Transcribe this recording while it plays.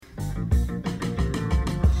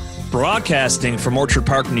Broadcasting from Orchard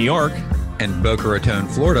Park, New York, and Boca Raton,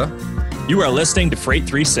 Florida, you are listening to Freight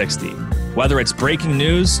 360. Whether it's breaking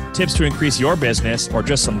news, tips to increase your business, or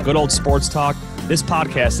just some good old sports talk, this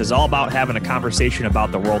podcast is all about having a conversation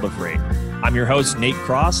about the world of freight. I'm your host, Nate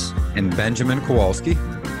Cross. And Benjamin Kowalski.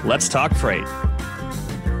 Let's talk freight.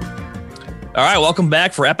 All right, welcome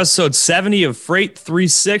back for episode 70 of Freight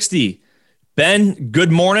 360. Ben,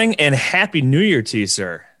 good morning and Happy New Year to you,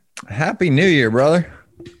 sir. Happy New Year, brother.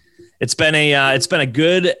 It's been a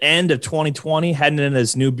good end of 2020, heading into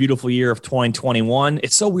this new beautiful year of 2021.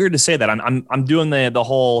 It's so weird to say that. I'm doing the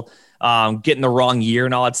whole getting the wrong year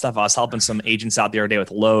and all that stuff. I was helping some agents out the other day with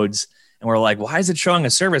loads, and we're like, why is it showing a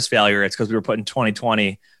service failure? It's because we were putting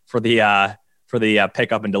 2020 for the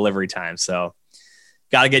pickup and delivery time. So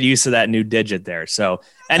got to get used to that new digit there. So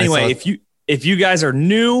anyway, if you guys are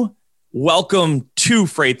new, welcome to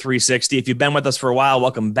Freight 360. If you've been with us for a while,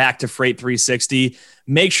 welcome back to Freight 360.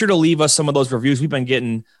 Make sure to leave us some of those reviews. We've been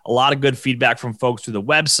getting a lot of good feedback from folks through the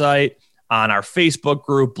website, on our Facebook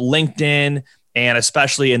group, LinkedIn, and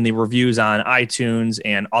especially in the reviews on iTunes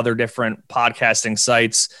and other different podcasting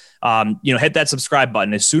sites. Hit that subscribe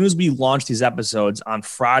button. As soon as we launch these episodes on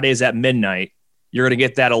Fridays at midnight, you're going to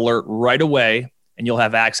get that alert right away, and you'll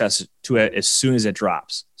have access to it as soon as it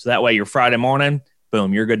drops. So that way, your Friday morning,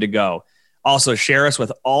 boom, you're good to go. Also, share us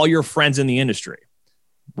with all your friends in the industry.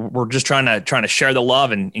 We're just trying to share the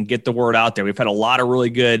love and get the word out there. We've had a lot of really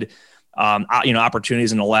good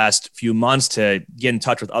opportunities in the last few months to get in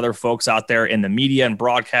touch with other folks out there in the media and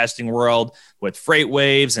broadcasting world with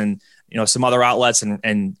FreightWaves and some other outlets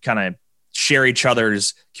and kind of share each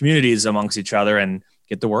other's communities amongst each other and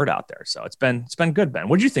get the word out there. So it's been good, Ben.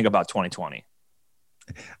 What did you think about 2020?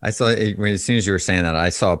 I saw as soon as you were saying that, I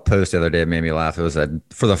saw a post the other day that made me laugh. It was that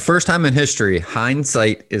for the first time in history,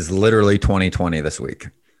 hindsight is literally 2020 this week.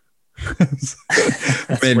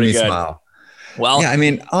 Made me smile. Well, yeah, I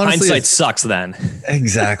mean, honestly, hindsight sucks then.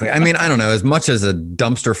 Exactly. I mean, I don't know, as much as a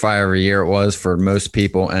dumpster fire of a year it was for most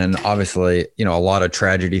people, and obviously, a lot of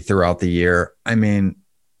tragedy throughout the year. I mean,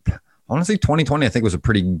 honestly, 2020, I think was a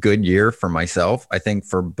pretty good year for myself. I think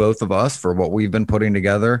for both of us, for what we've been putting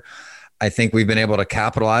together, I think we've been able to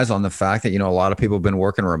capitalize on the fact that, a lot of people have been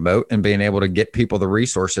working remote and being able to get people the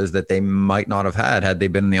resources that they might not have had they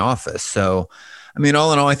been in the office. So, I mean,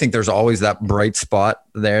 all in all, I think there's always that bright spot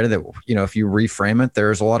there that, if you reframe it,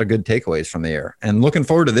 there's a lot of good takeaways from the year. And looking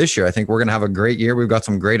forward to this year, I think we're going to have a great year. We've got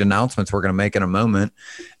some great announcements we're going to make in a moment.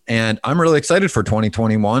 And I'm really excited for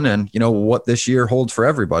 2021 and, what this year holds for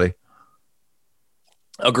everybody.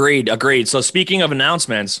 Agreed. So speaking of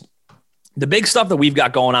announcements, the big stuff that we've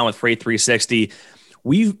got going on with Freight 360,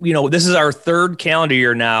 this is our third calendar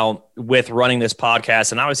year now with running this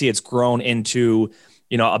podcast. And obviously it's grown into,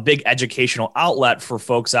 a big educational outlet for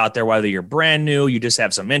folks out there, whether you're brand new, you just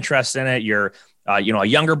have some interest in it, you're, a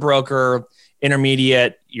younger broker,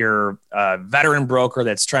 intermediate, you're a veteran broker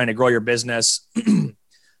that's trying to grow your business.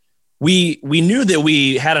 We knew that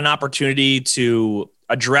we had an opportunity to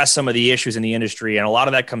address some of the issues in the industry. And a lot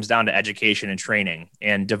of that comes down to education and training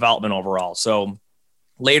and development overall. So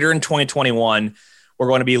later in 2021, we're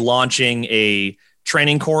going to be launching a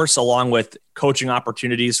training course along with coaching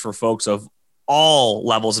opportunities for folks of all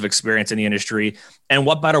levels of experience in the industry. And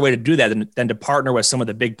what better way to do that than to partner with some of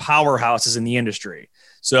the big powerhouses in the industry?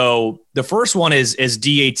 So the first one is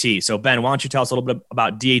DAT. So Ben, why don't you tell us a little bit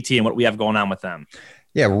about DAT and what we have going on with them?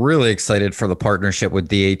 Yeah, really excited for the partnership with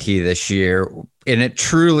DAT this year. And it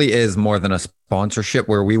truly is more than a sponsorship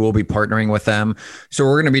where we will be partnering with them. So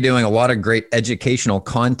we're going to be doing a lot of great educational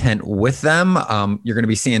content with them. You're going to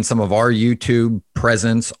be seeing some of our YouTube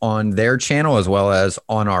presence on their channel as well as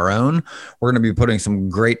on our own. We're going to be putting some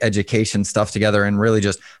great education stuff together and really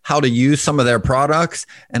just how to use some of their products.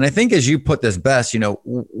 And I think as you put this best,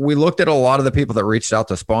 we looked at a lot of the people that reached out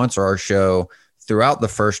to sponsor our show throughout the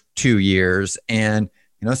first 2 years. And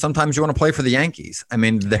sometimes you want to play for the Yankees. I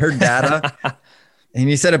mean, their data, and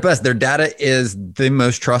you said it best, their data is the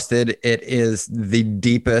most trusted. It is the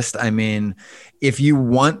deepest. I mean, if you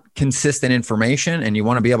want consistent information and you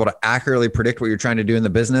want to be able to accurately predict what you're trying to do in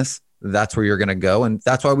the business, that's where you're going to go. And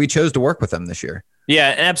that's why we chose to work with them this year.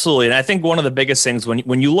 Yeah, absolutely. And I think one of the biggest things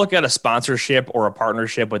when you look at a sponsorship or a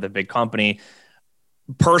partnership with a big company,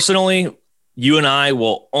 personally, you and I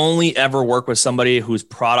will only ever work with somebody whose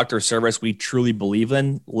product or service we truly believe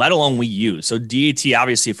in, let alone we use. So DAT,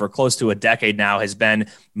 obviously, for close to a decade now, has been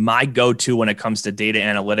my go-to when it comes to data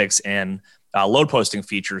analytics and load posting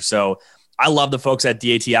features. So I love the folks at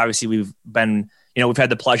DAT. Obviously, we've had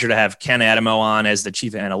the pleasure to have Ken Adamo on as the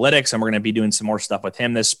chief of analytics, and we're going to be doing some more stuff with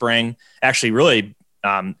him this spring. Actually, really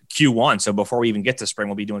Q1. So before we even get to spring,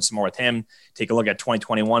 we'll be doing some more with him, take a look at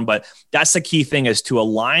 2021. But that's the key thing, is to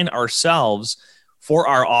align ourselves for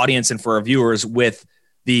our audience and for our viewers with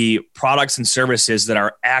the products and services that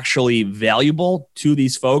are actually valuable to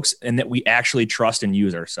these folks and that we actually trust and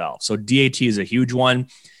use ourselves. So DAT is a huge one.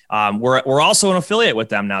 We're also an affiliate with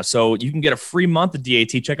them now. So you can get a free month of DAT.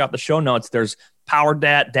 Check out the show notes. There's Power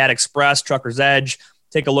Dat, Dat Express, Trucker's Edge.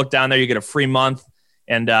 Take a look down there. You get a free month.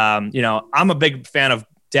 And, I'm a big fan of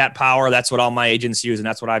Dat Power. That's what all my agents use. And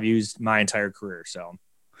that's what I've used my entire career. So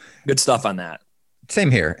good stuff on that.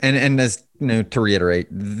 Same here. And as to reiterate,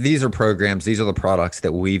 these are programs, these are the products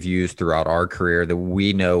that we've used throughout our career that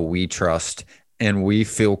we know, we trust, and we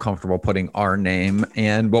feel comfortable putting our name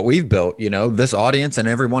and what we've built, this audience and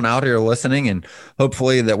everyone out here listening, and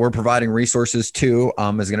hopefully that we're providing resources to,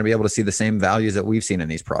 is going to be able to see the same values that we've seen in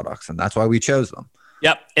these products. And that's why we chose them.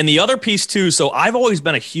 Yep. And the other piece too, so I've always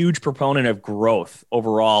been a huge proponent of growth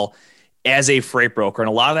overall as a freight broker. And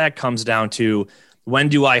a lot of that comes down to, when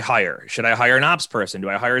do I hire? Should I hire an ops person? Do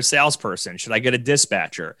I hire a salesperson? Should I get a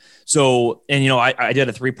dispatcher? So, and I did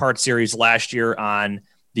a 3-part series last year on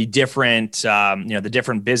the different, the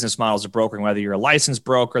different business models of brokering, whether you're a licensed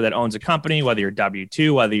broker that owns a company, whether you're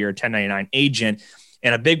W-2, whether you're a 1099 agent.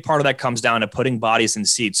 And a big part of that comes down to putting bodies in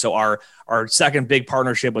seats. So our second big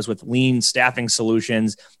partnership was with Lean Staffing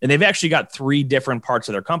Solutions, and they've actually got 3 different parts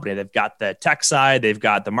of their company. They've got the tech side, they've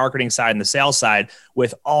got the marketing side, and the sales side,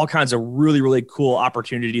 with all kinds of really, really cool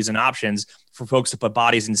opportunities and options for folks to put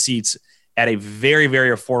bodies in seats at a very, very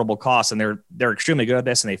affordable cost. And they're extremely good at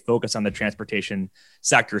this, and they focus on the transportation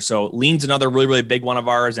sector. So Lean's another really, really big one of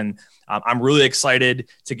ours. And I'm really excited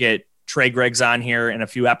to get Trey Griggs on here in a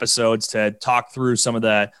few episodes to talk through some of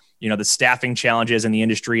the staffing challenges in the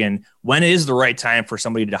industry and when is the right time for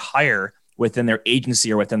somebody to hire within their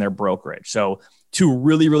agency or within their brokerage. So 2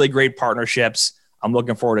 really, really great partnerships. I'm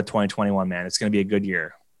looking forward to 2021, man. It's going to be a good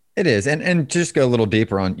year. It is. And just go a little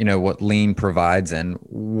deeper on, what Lean provides and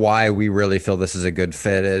why we really feel this is a good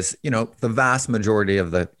fit is, the vast majority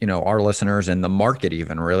of the, our listeners and the market,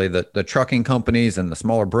 even really the trucking companies and the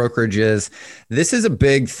smaller brokerages, this is a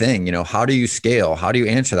big thing. How do you scale? How do you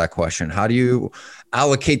answer that question? How do you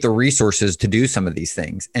allocate the resources to do some of these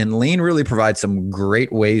things? And Lean really provides some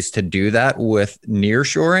great ways to do that with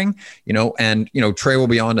nearshoring, and, Trey will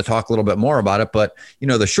be on to talk a little bit more about it. But,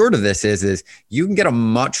 the short of this is you can get a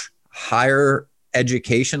much higher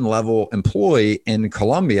education level employee in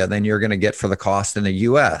Colombia than you're going to get for the cost in the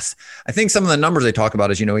US. I think some of the numbers they talk about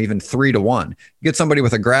is, even 3 to 1. You get somebody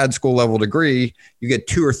with a grad school level degree, you get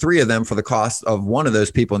 2 or 3 of them for the cost of one of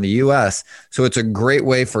those people in the US. So it's a great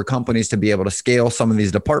way for companies to be able to scale some of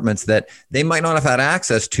these departments that they might not have had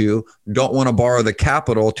access to, don't want to borrow the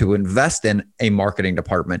capital to invest in a marketing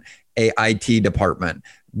department, a IT department,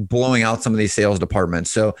 blowing out some of these sales departments.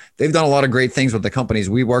 So they've done a lot of great things with the companies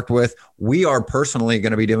we worked with. We are personally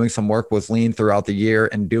going to be doing some work with Lean throughout the year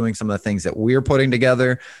and doing some of the things that we're putting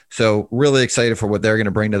together. So really excited for what they're going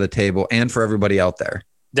to bring to the table and for everybody out there.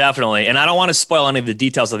 Definitely. And I don't want to spoil any of the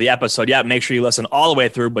details of the episode yet. Make sure you listen all the way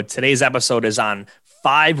through. But today's episode is on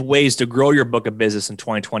 5 ways to grow your book of business in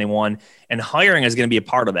 2021. And hiring is going to be a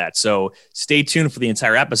part of that. So stay tuned for the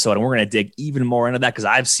entire episode. And we're going to dig even more into that because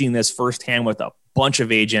I've seen this firsthand with a bunch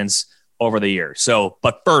of agents over the years. So,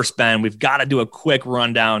 but first, Ben, we've got to do a quick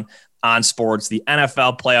rundown on sports. The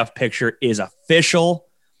NFL playoff picture is official.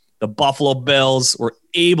 The Buffalo Bills were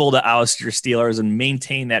able to oust your Steelers and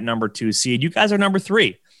maintain that number 2 seed. You guys are number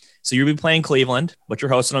 3. So you'll be playing Cleveland, but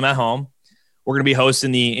you're hosting them at home. We're going to be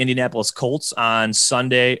hosting the Indianapolis Colts on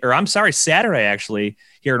Saturday, actually,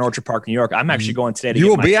 here in Orchard Park, New York. I'm actually going today. You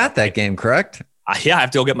will be at that game, correct? Yeah, I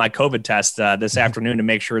have to go get my COVID test this afternoon to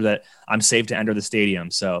make sure that I'm safe to enter the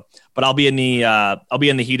stadium. So, but I'll be in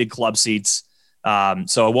the heated club seats.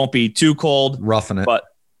 So it won't be too cold. Roughing it. But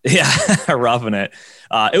yeah, roughing it.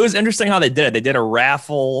 It was interesting how they did it. They did a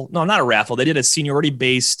raffle. No, not a raffle. They did a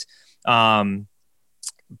seniority-based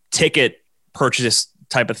ticket purchase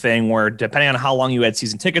type of thing where depending on how long you had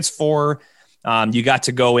season tickets for, you got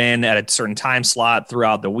to go in at a certain time slot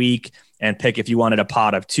throughout the week and pick if you wanted a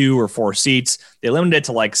pot of 2 or 4 seats. They limited it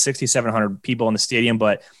to like 6,700 people in the stadium,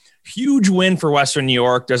 but huge win for Western New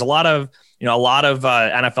York. There's a lot of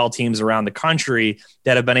NFL teams around the country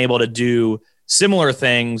that have been able to do similar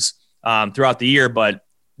things throughout the year, but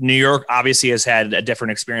New York obviously has had a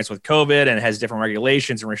different experience with COVID and has different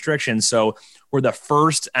regulations and restrictions. So we're the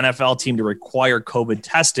first NFL team to require COVID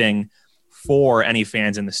testing for any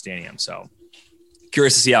fans in the stadium. So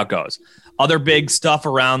curious to see how it goes. Other big stuff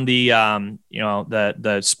around the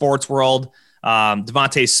sports world.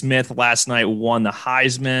 Devontae Smith last night won the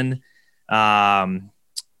Heisman.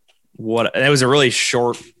 what, and it was a really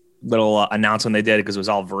short little announcement they did because it was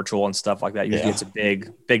all virtual and stuff like that. Usually it's a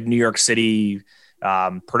big New York City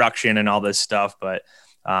production and all this stuff. But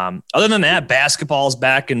other than that, basketball's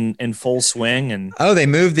back in full swing. And they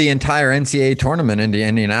moved the entire NCAA tournament into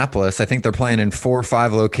Indianapolis. I think they're playing in 4 or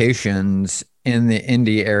 5 locations in the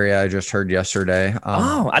Indy area. I just heard yesterday.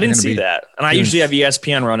 I didn't see that. And I usually have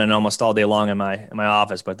ESPN running almost all day long in my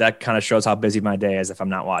office, but that kind of shows how busy my day is if I'm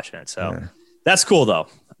not watching it. So that's cool though.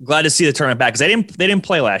 Glad to see the tournament back because they didn't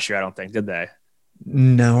play last year, I don't think, did they?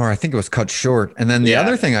 No, or I think it was cut short. And then the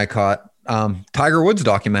other thing I caught, Tiger Woods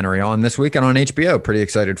documentary on this weekend on HBO. Pretty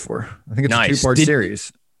excited for. I think it's a 2-part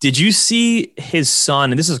series. Did you see his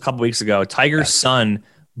son? And this is a couple weeks ago. Tiger's son,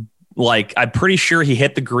 like I'm pretty sure he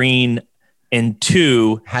hit the green in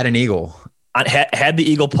 2. Had an eagle. Had the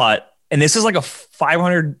eagle putt, and this is like a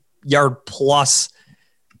 500-yard plus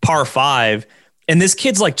par 5. And this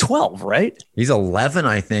kid's like 12, right? He's 11,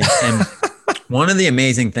 I think. And one of the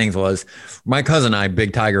amazing things was my cousin and I,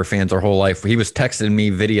 big Tiger fans our whole life. He was texting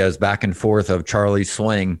me videos back and forth of Charlie's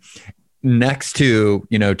swing next to,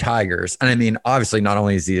 Tiger's. And I mean, obviously not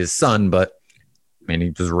only is he his son, but I mean,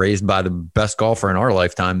 he was raised by the best golfer in our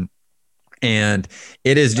lifetime. And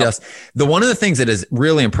it is just one of the things that is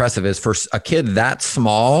really impressive is for a kid that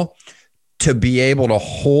small to be able to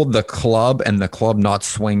hold the club and the club not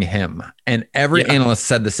swing him. And every analyst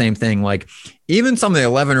said the same thing. Like even some of the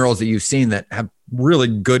 11-year-olds that you've seen that have really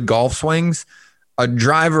good golf swings, a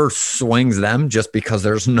driver swings them just because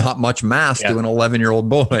there's not much mass to an 11-year-old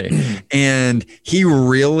boy. And he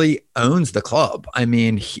really owns the club. I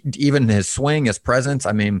mean, even his swing, his presence,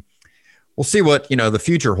 I mean, we'll see what, the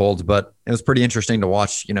future holds, but it was pretty interesting to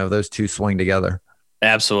watch, those two swing together.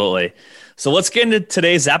 Absolutely. So let's get into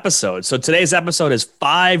today's episode. So today's episode is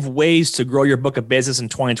 5 ways to grow your book of business in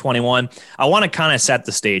 2021. I want to kind of set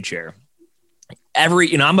the stage here.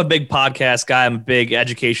 I'm a big podcast guy. I'm a big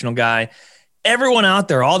educational guy. Everyone out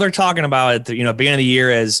there, all they're talking about at the, beginning of the year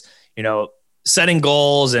is, setting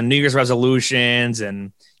goals and New Year's resolutions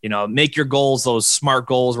and, make your goals, those SMART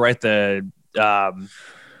goals, right?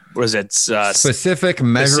 What is it? Specific,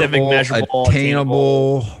 measurable,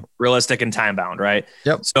 attainable, realistic, and time bound, right?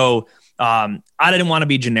 Yep. So I didn't want to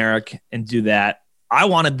be generic and do that. I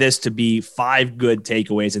wanted this to be 5 good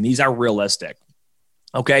takeaways, and these are realistic.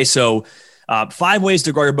 Okay, so 5 ways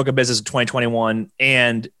to grow your book of business in 2021.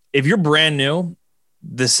 And if you're brand new,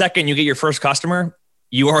 the second you get your first customer,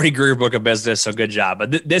 you already grew your book of business. So good job.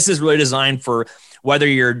 But this is really designed for whether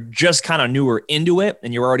you're just kind of newer into it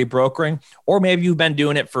and you're already brokering, or maybe you've been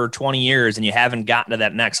doing it for 20 years and you haven't gotten to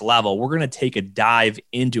that next level. We're going to take a dive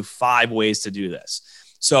into 5 ways to do this.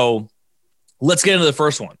 So let's get into the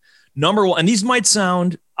first one. Number 1, and these might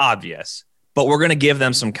sound obvious, but we're going to give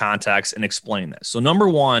them some context and explain this. So number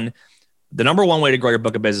 1, the number 1 way to grow your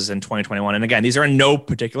book of business in 2021. And again, these are in no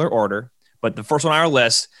particular order, but the first one on our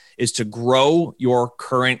list is to grow your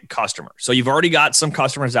current customer. So you've already got some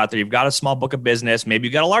customers out there. You've got a small book of business. Maybe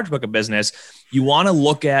you've got a large book of business. You want to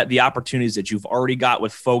look at the opportunities that you've already got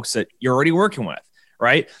with folks that you're already working with,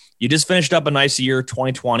 right? You just finished up a nice year,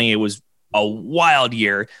 2020. It was a wild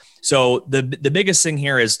year. So the biggest thing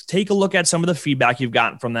here is take a look at some of the feedback you've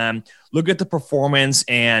gotten from them. Look at the performance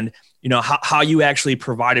and how you actually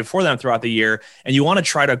provided for them throughout the year. And you want to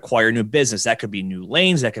try to acquire new business. That could be new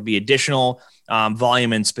lanes. That could be additional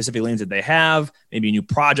volume in specific lanes that they have, maybe new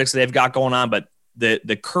projects that they've got going on. But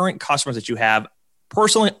the current customers that you have,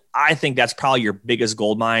 personally, I think that's probably your biggest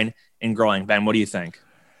gold mine in growing. Ben, what do you think?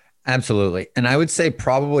 Absolutely. And I would say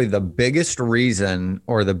probably the biggest reason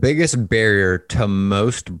or the biggest barrier to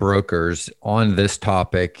most brokers on this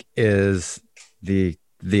topic is the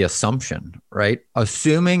assumption, right?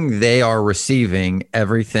 Assuming they are receiving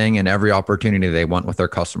everything and every opportunity they want with their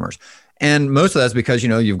customers. And most of that's because,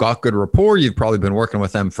 you've got good rapport. You've probably been working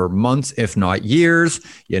with them for months, if not years.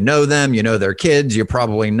 You know them, you know their kids, you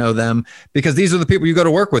probably know them because these are the people you go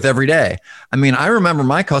to work with every day. I mean, I remember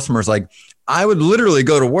my customers, like I would literally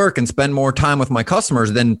go to work and spend more time with my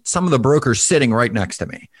customers than some of the brokers sitting right next to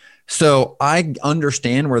me. So I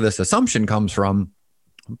understand where this assumption comes from,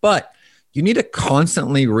 but you need to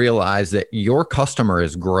constantly realize that your customer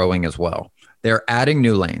is growing as well. They're adding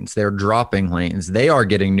new lanes. They're dropping lanes. They are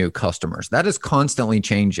getting new customers. That is constantly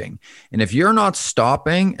changing. And if you're not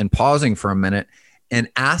stopping and pausing for a minute and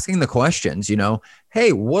asking the questions,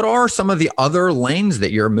 hey, what are some of the other lanes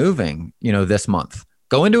that you're moving, this month?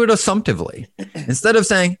 Go into it assumptively. Instead of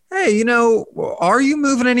saying, hey, are you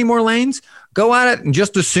moving any more lanes? Go at it and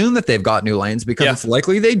just assume that they've got new lanes because it's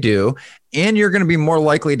likely they do. And you're going to be more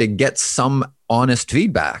likely to get some honest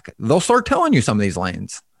feedback. They'll start telling you some of these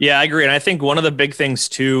lanes. Yeah, I agree. And I think one of the big things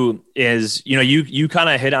too is, you kind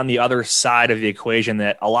of hit on the other side of the equation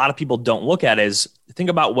that a lot of people don't look at is think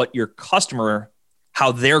about what your customer,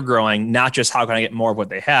 how they're growing, not just how can I get more of what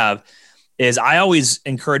they have. Is I always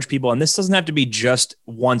encourage people, and this doesn't have to be just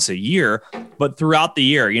once a year, but throughout the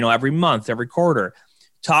year, every month, every quarter,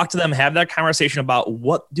 talk to them, have that conversation about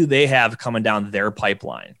what do they have coming down their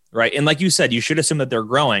pipeline, right? And like you said, you should assume that they're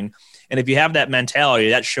growing. And if you have that mentality,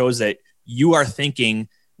 that shows that you are thinking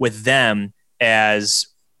with them as,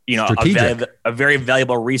 a very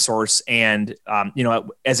valuable resource and,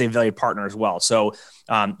 as a valued partner as well. So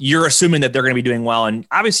you're assuming that they're going to be doing well. And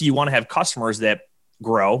obviously you want to have customers that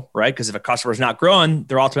grow, right? Because if a customer is not growing,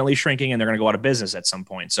 they're ultimately shrinking and they're going to go out of business at some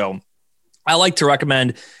point. So I like to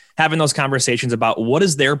recommend having those conversations about what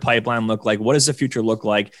does their pipeline look like? What does the future look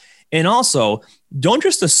like? And also don't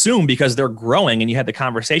just assume because they're growing and you had the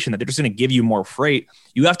conversation that they're just going to give you more freight.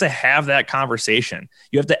 You have to have that conversation.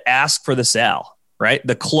 You have to ask for the sale, right?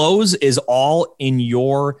 The close is all in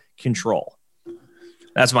your control.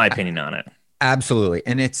 That's my opinion on it. Absolutely.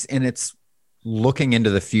 And it's looking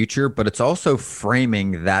into the future, but it's also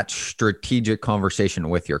framing that strategic conversation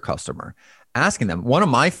with your customer, asking them. One of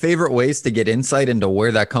my favorite ways to get insight into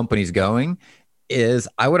where that company's going is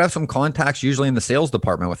I would have some contacts usually in the sales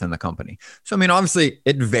department within the company. So, obviously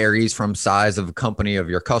it varies from size of the company of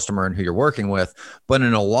your customer and who you're working with, but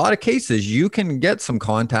in a lot of cases, you can get some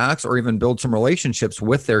contacts or even build some relationships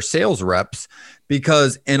with their sales reps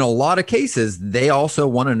because in a lot of cases, they also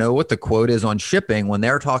want to know what the quote is on shipping when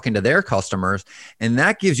they're talking to their customers. And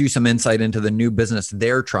that gives you some insight into the new business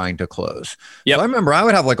they're trying to close. Yep. So I remember I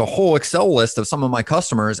would have like a whole Excel list of some of my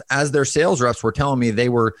customers as their sales reps were telling me they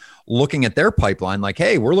were looking at their pipeline like,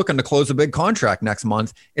 hey, we're looking to close a big contract next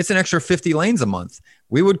month. It's an extra 50 lanes a month.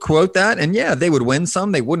 We would quote that and they would win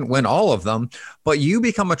some. They wouldn't win all of them, but you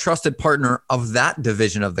become a trusted partner of that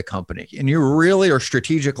division of the company. And you really are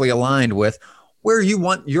strategically aligned with where you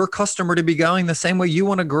want your customer to be going the same way you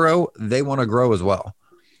want to grow. They want to grow as well.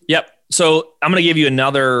 Yep. So I'm going to give you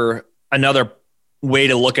another way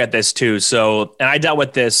to look at this too. So, and I dealt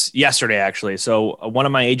with this yesterday, actually. So one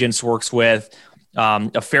of my agents works with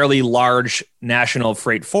a fairly large national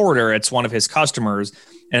freight forwarder. It's one of his customers.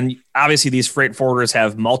 And obviously these freight forwarders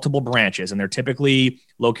have multiple branches and they're typically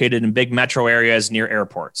located in big metro areas near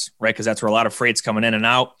airports, right? Because that's where a lot of freight's coming in and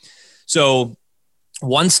out. So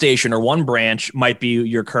one station or one branch might be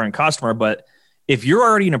your current customer, but if you're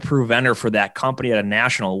already an approved vendor for that company at a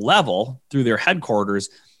national level through their headquarters,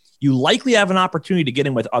 you likely have an opportunity to get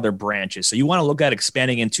in with other branches. So you want to look at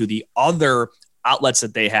expanding into the other outlets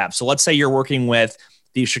that they have. So let's say you're working with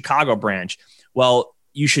the Chicago branch. Well,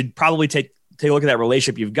 you should probably take a look at that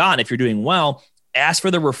relationship you've got. If you're doing well, ask for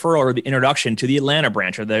the referral or the introduction to the Atlanta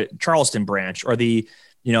branch or the Charleston branch or the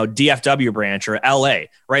DFW branch or LA,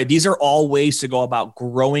 right? These are all ways to go about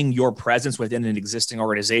growing your presence within an existing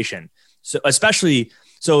organization. So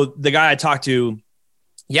the guy I talked to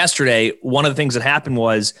yesterday, one of the things that happened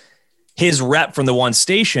was his rep from the one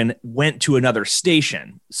station went to another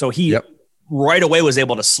station. So he right away was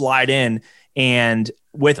able to slide in and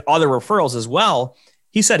with other referrals as well.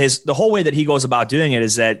 He said the whole way that he goes about doing it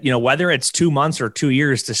is that, whether it's 2 months or 2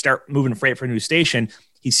 years to start moving freight for a new station,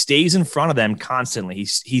 he stays in front of them constantly.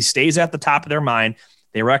 He stays at the top of their mind.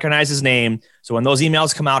 They recognize his name. So when those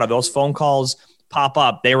emails come out or those phone calls pop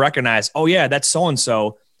up, they recognize, oh yeah, that's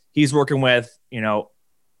so-and-so. He's working with,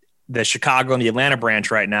 the Chicago and the Atlanta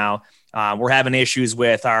branch right now. We're having issues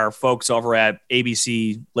with our folks over at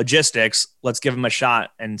ABC Logistics. Let's give him a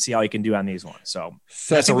shot and see how he can do on these ones. So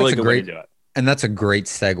that's a really good way to do it. And that's a great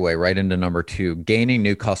segue right into number 2, gaining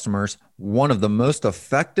new customers. One of the most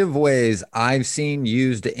effective ways I've seen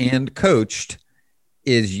used and coached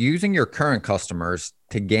is using your current customers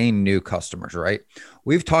to gain new customers, right?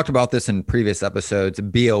 We've talked about this in previous episodes,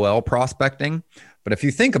 BOL prospecting. But if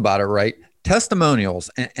you think about it, right, testimonials,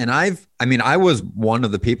 and I was one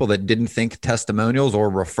of the people that didn't think testimonials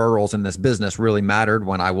or referrals in this business really mattered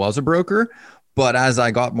when I was a broker. But as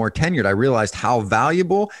I got more tenured, I realized how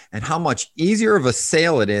valuable and how much easier of a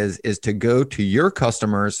sale it is to go to your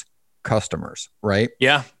customers, right?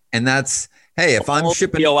 Yeah. And that's, hey, if I'm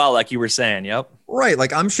shipping BOL, like you were saying, yep. Right.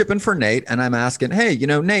 Like I'm shipping for Nate and I'm asking, hey,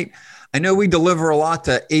 Nate, I know we deliver a lot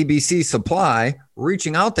to ABC Supply,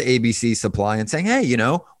 reaching out to ABC Supply and saying,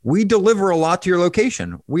 hey, we deliver a lot to your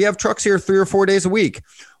location. We have trucks here 3 or 4 days a week.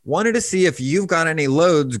 Wanted to see if you've got any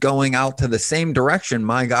loads going out to the same direction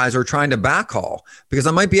my guys are trying to backhaul, because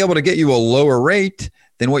I might be able to get you a lower rate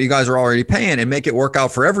than what you guys are already paying and make it work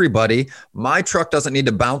out for everybody. My truck doesn't need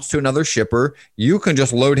to bounce to another shipper. You can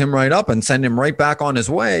just load him right up and send him right back on his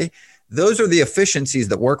way. Those are the efficiencies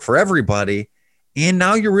that work for everybody. And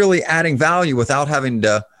now you're really adding value without having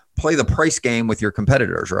to play the price game with your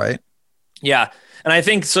competitors, right? Yeah. And I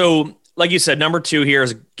think so, like you said, number 2 here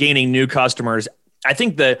is gaining new customers. I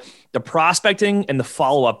think the prospecting and the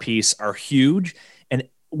follow-up piece are huge. And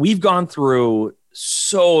we've gone through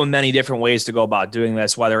so many different ways to go about doing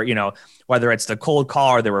this, whether it's the cold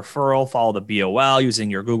call or the referral, follow the BOL, using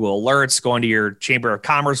your Google alerts, going to your Chamber of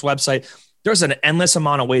Commerce website. There's an endless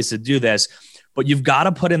amount of ways to do this, but you've got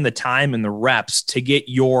to put in the time and the reps to get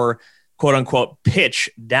your quote unquote pitch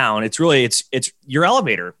down. It's your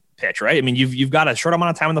elevator pitch, right? I mean, you've got a short amount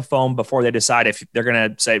of time on the phone before they decide if they're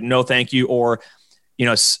going to say no, thank you, or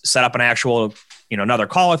set up an actual another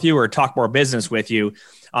call with you or talk more business with you.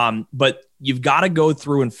 But you've got to go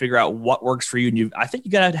through and figure out what works for you. And I think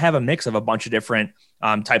you got to have a mix of a bunch of different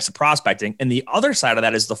types of prospecting. And the other side of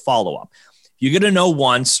that is the follow up. You get a no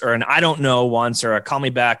once, or an I don't know once, or a call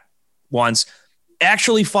me back once.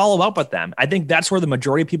 Actually follow up with them. I think that's where the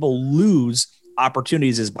majority of people lose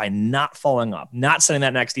opportunities, is by not following up, not sending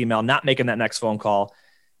that next email, not making that next phone call.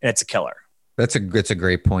 And it's a killer. That's a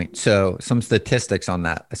great point. So some statistics on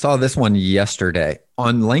that. I saw this one yesterday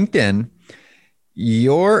on LinkedIn.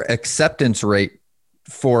 Your acceptance rate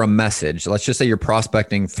for a message, let's just say you're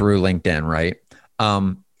prospecting through LinkedIn, right?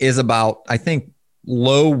 Is about, I think,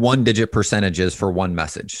 low 1-digit percentages for one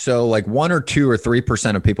message. So like 1 or 2 or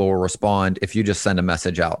 3% of people will respond if you just send a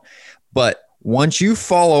message out. But once you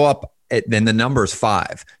follow up, then the number is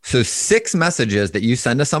 5. So 6 messages that you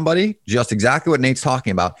send to somebody, just exactly what Nate's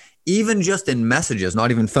talking about, even just in messages,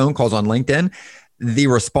 not even phone calls on LinkedIn, the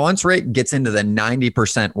response rate gets into the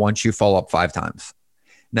 90% once you follow up 5 times.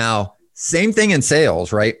 Now, same thing in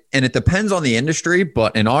sales, right? And it depends on the industry,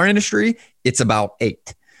 but in our industry, it's about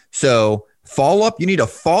 8. So follow up, you need to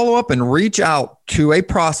follow up and reach out to a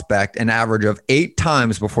prospect an average of 8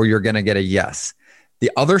 times before you're going to get a yes.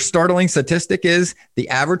 The other startling statistic is the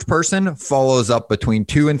average person follows up between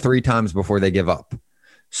 2 and 3 times before they give up.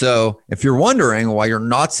 So if you're wondering why you're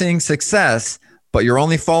not seeing success, but you're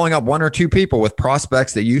only following up 1 or 2 people with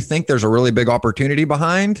prospects that you think there's a really big opportunity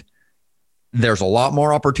behind, there's a lot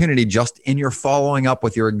more opportunity just in your following up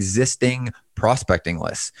with your existing prospecting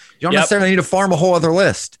list. You don't necessarily need to farm a whole other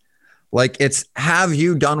list. Like, it's, have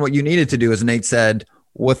you done what you needed to do, as Nate said,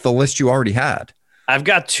 with the list you already had? I've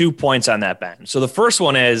got 2 points on that, Ben. So the first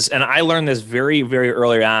one is, and I learned this very, very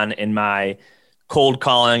early on in my cold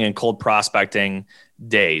calling and cold prospecting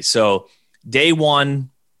days. So day 1,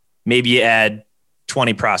 maybe you add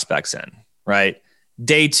 20 prospects in, right?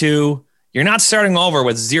 Day 2, you're not starting over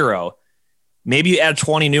with 0. Maybe you add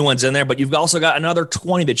 20 new ones in there, but you've also got another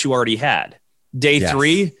 20 that you already had. Day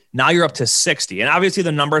 3, now you're up to 60. And obviously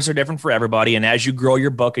the numbers are different for everybody. And as you grow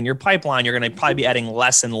your book and your pipeline, you're going to probably be adding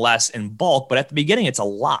less and less in bulk. But at the beginning, it's a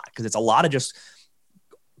lot, because it's a lot of just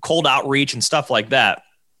cold outreach and stuff like that.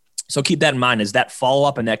 So keep that in mind, is that follow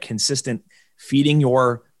up and that consistent feeding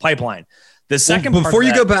your pipeline. The second part before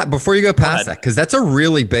you go past that, because that's a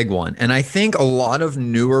really big one. And I think a lot of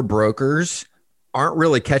newer brokers aren't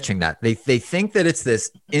really catching that. They think that it's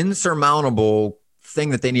this insurmountable thing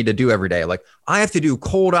that they need to do every day. Like, I have to do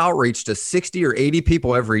cold outreach to 60 or 80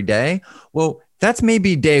 people every day. Well, that's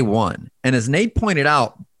maybe day 1. And as Nate pointed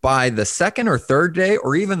out, by the second or third day,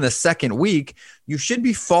 or even the second week, you should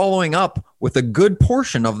be following up with a good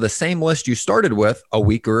portion of the same list you started with a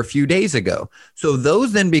week or a few days ago. So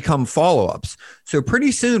those then become follow-ups. So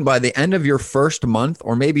pretty soon, by the end of your first month,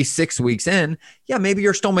 or maybe 6 weeks in, maybe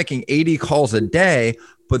you're still making 80 calls a day,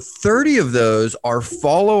 but 30 of those are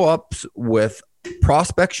follow-ups with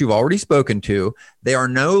prospects you've already spoken to. They are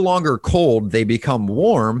no longer cold, they become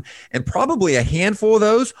warm, and probably a handful of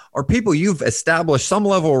those are people you've established some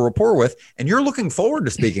level of rapport with, and you're looking forward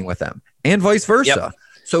to speaking with them, and vice versa. Yep.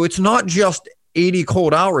 So it's not just 80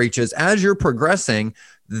 cold outreaches. As you're progressing,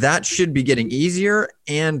 that should be getting easier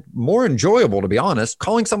and more enjoyable, to be honest.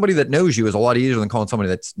 Calling somebody that knows you is a lot easier than calling somebody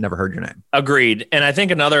that's never heard your name. Agreed. And I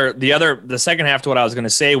think the second half to what I was going to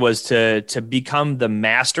say was to become the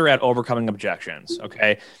master at overcoming objections.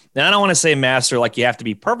 Okay. Now, I don't want to say master like you have to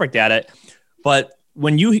be perfect at it, but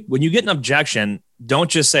when you get an objection, don't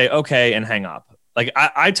just say, okay, and hang up. Like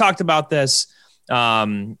I talked about this.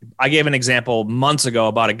 I gave an example months ago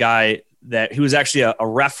about a guy that he was actually a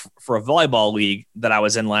ref for a volleyball league that I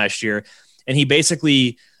was in last year. And he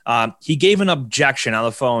basically, he gave an objection on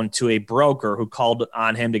the phone to a broker who called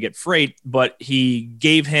on him to get freight, but he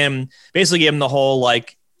gave him the whole,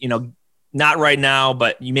 like, not right now,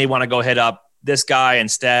 but you may want to go hit up this guy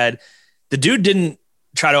instead. The dude didn't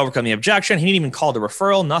try to overcome the objection. He didn't even call the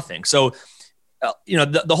referral, nothing. So,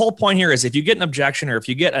 the whole point here is if you get an objection or if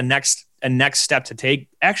you get a next step to take,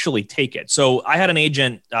 actually take it. So I had an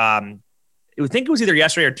agent, I think it was either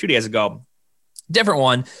yesterday or 2 days ago, different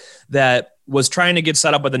one, that was trying to get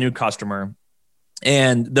set up with a new customer.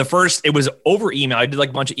 And it was over email. I did like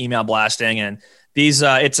a bunch of email blasting, and it's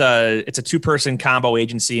a 2-person combo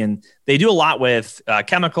agency, and they do a lot with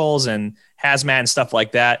chemicals and hazmat and stuff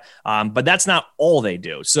like that. But that's not all they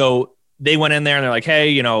do. So they went in there and they're like,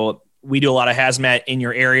 hey, we do a lot of hazmat in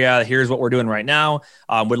your area. Here's what we're doing right now.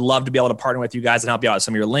 Would love to be able to partner with you guys and help you out with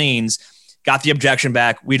some of your lanes. Got the objection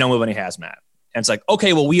back. We don't move any hazmat. And it's like,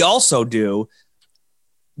 okay, well, we also do,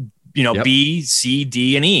 Yep. B, C,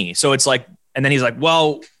 D, and E. So it's like, and then he's like,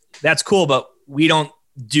 well, that's cool, but we don't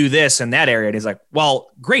do this in that area. And he's like,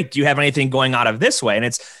 well, great. Do you have anything going out of this way? And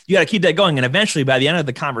you got to keep that going. And eventually by the end of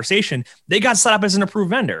the conversation, they got set up as an approved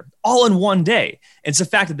vendor all in one day. And it's the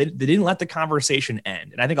fact that they didn't let the conversation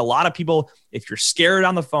end. And I think a lot of people, if you're scared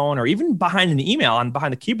on the phone or even behind an email and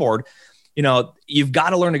behind the keyboard, you've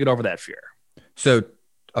got to learn to get over that fear. So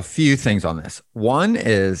a few things on this. One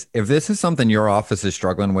is, if this is something your office is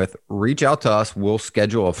struggling with, reach out to us. We'll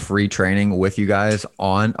schedule a free training with you guys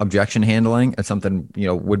on objection handling. It's something,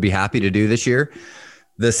 would be happy to do this year.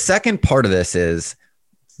 The second part of this is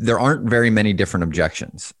there aren't very many different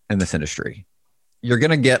objections in this industry. You're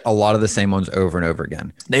going to get a lot of the same ones over and over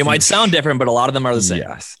again. They might sound different, but a lot of them are the same.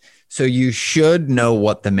 Yes. So you should know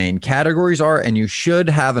what the main categories are, and you should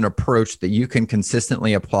have an approach that you can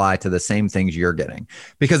consistently apply to the same things you're getting,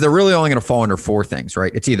 because they're really only going to fall under 4 things,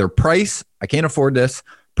 right? It's either price, I can't afford this;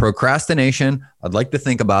 procrastination, I'd like to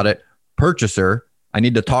think about it; purchaser, I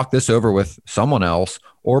need to talk this over with someone else;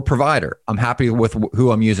 or provider, I'm happy with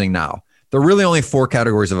who I'm using now. They're really only 4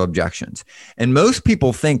 categories of objections. And most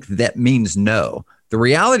people think that means no. The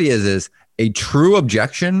reality is a true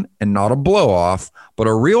objection, and not a blow off, but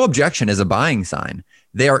a real objection is a buying sign.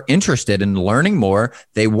 They are interested in learning more.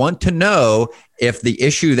 They want to know if the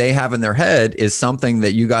issue they have in their head is something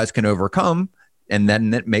that you guys can overcome, and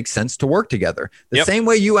then it makes sense to work together. The same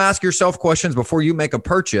way you ask yourself questions before you make a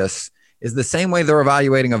purchase is the same way they're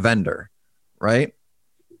evaluating a vendor, right?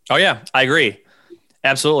 Oh yeah, I agree.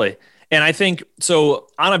 Absolutely. And I think, so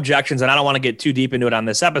on objections, and I don't want to get too deep into it on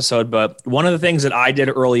this episode, but one of the things that I did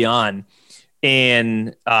early on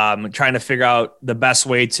in trying to figure out the best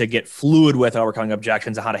way to get fluid with overcoming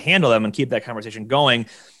objections and how to handle them and keep that conversation going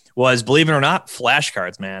was, believe it or not,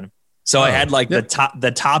 flashcards, man. So I had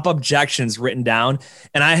the top objections written down,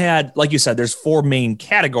 and I had, like you said, there's 4 main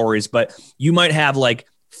categories, but you might have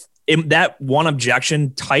that one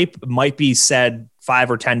objection type might be said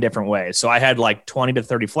 5 or 10 different ways. So I had 20 to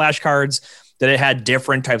 30 flashcards that it had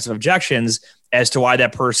different types of objections as to why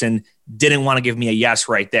that person didn't want to give me a yes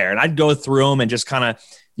right there. And I'd go through them and just kind of,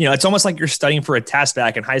 it's almost like you're studying for a test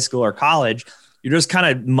back in high school or college. You're just kind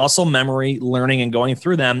of muscle memory learning and going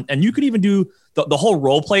through them. And you could even do the whole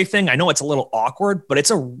role play thing. I know it's a little awkward, but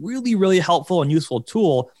it's a really, really helpful and useful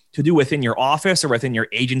tool to do within your office or within your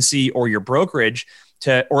agency or your brokerage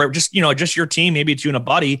or just your team. Maybe it's you and a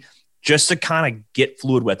buddy, just to kind of get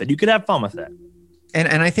fluid with it. You could have fun with it.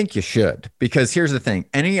 And I think you should, because here's the thing.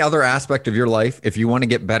 Any other aspect of your life, if you want to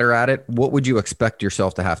get better at it, what would you expect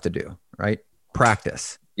yourself to have to do, right?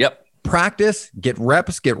 Practice. Yep. Practice, get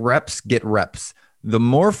reps, get reps, get reps. The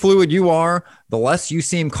more fluid you are, the less you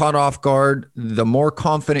seem caught off guard, the more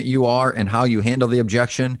confident you are in how you handle the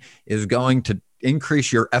objection is going to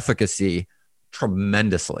increase your efficacy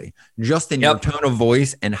tremendously, just in your tone of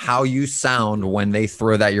voice and how you sound when they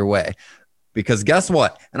throw that your way. Because guess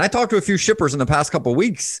what? And I talked to a few shippers in the past couple of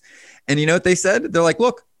weeks, and you know what they said? They're like,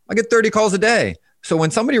 look, I get 30 calls a day. So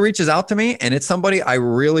when somebody reaches out to me and it's somebody I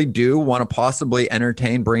really do want to possibly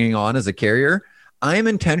entertain bringing on as a carrier, I am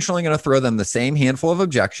intentionally going to throw them the same handful of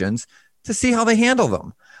objections to see how they handle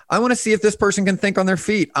them. I want to see if this person can think on their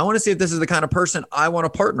feet. I want to see if this is the kind of person I want to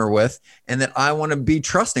partner with and that I want to be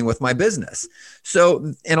trusting with my business.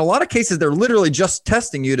 So in a lot of cases, they're literally just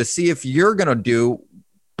testing you to see if you're going to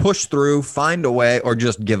push through, find a way, or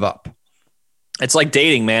just give up. It's like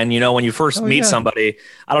dating, man. When you first meet somebody,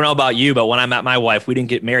 I don't know about you, but when I met my wife, we didn't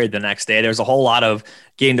get married the next day. There's a whole lot of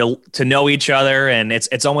getting to know each other. And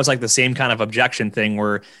it's almost like the same kind of objection thing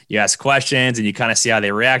where you ask questions and you kind of see how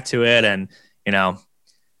they react to it. And,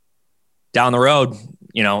 down the road,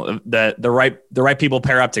 the right people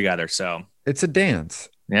pair up together. So it's a dance.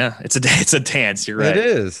 Yeah, it's a dance. You're right. It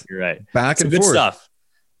is. You're right. Back and forth. Good stuff.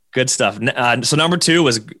 Good stuff. So number 2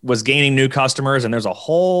 was gaining new customers, and there's a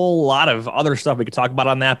whole lot of other stuff we could talk about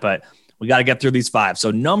on that, but we got to get through these 5.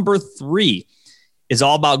 So number 3 is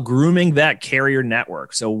all about grooming that carrier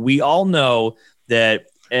network. So we all know that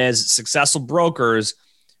as successful brokers,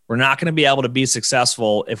 we're not going to be able to be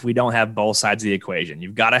successful if we don't have both sides of the equation.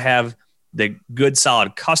 You've got to have the good,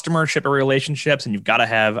 solid customer shipper relationships, and you've got to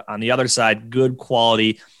have on the other side good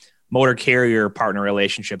quality motor carrier partner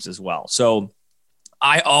relationships as well. So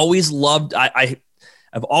I always loved, I've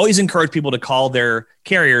always encouraged people to call their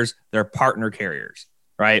carriers their partner carriers,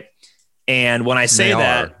 right? And when I say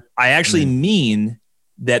that, I actually mean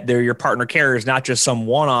that they're your partner carriers, not just some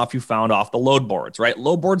one-off you found off the load boards, right?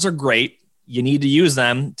 Load boards are great. You need to use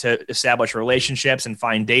them to establish relationships and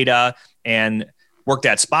find data and work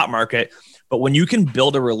that spot market. But when you can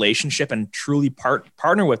build a relationship and truly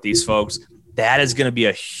partner with these folks, that is going to be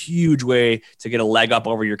a huge way to get a leg up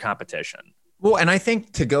over your competition. Well, and I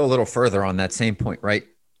think to go a little further on that same point, right?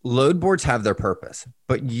 Load boards have their purpose,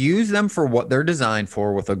 but use them for what they're designed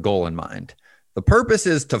for with a goal in mind. The purpose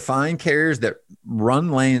is to find carriers that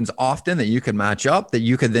run lanes often that you can match up, that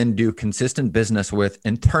you could then do consistent business with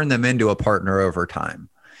and turn them into a partner over time.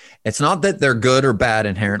 It's not that they're good or bad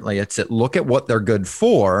inherently. It's that look at what they're good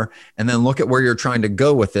for and then look at where you're trying to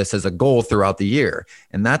go with this as a goal throughout the year.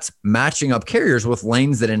 And that's matching up carriers with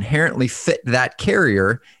lanes that inherently fit that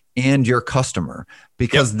carrier and your customer,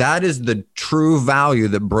 because that is the true value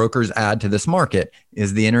that brokers add to this market,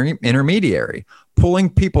 is the intermediary, pulling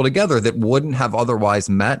people together that wouldn't have otherwise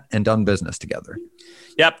met and done business together.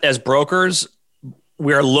 Yep. As brokers,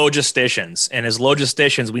 we are logisticians, and as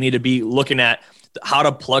logisticians, we need to be looking at how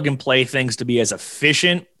to plug and play things to be as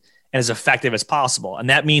efficient and as effective as possible. And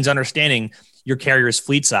that means understanding your carrier's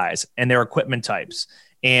fleet size and their equipment types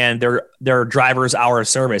and their driver's hour of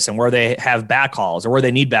service and where they have backhauls or where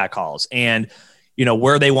they need backhauls and, you know,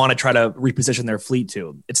 where they want to try to reposition their fleet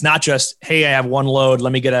to. It's not just, hey, I have one load,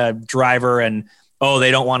 let me get a driver, and, oh,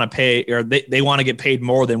 they don't want to pay, or they want to get paid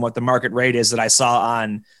more than what the market rate is that I saw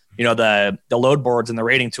on, you know, the load boards and the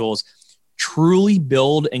rating tools. Truly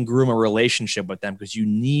build and groom a relationship with them, because you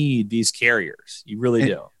need these carriers. You really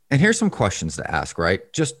do. And here's some questions to ask,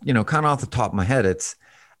 right? Just, you know, kind of off the top of my head, it's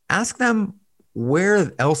ask them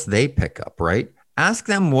where else they pick up, right? Ask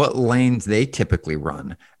them what lanes they typically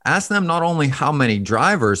run. Ask them not only how many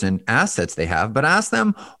drivers and assets they have, but ask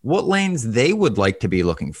them what lanes they would like to be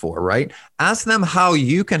looking for, right? Ask them how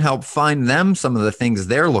you can help find them some of the things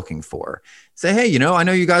they're looking for. Say, hey, you know, I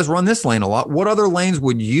know you guys run this lane a lot. What other lanes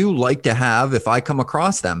would you like to have if I come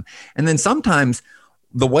across them? And then sometimes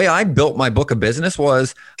the way I built my book of business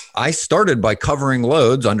was I started by covering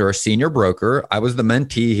loads under a senior broker. I was the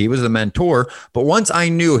mentee, he was the mentor. But once I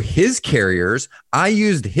knew his carriers, I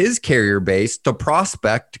used his carrier base to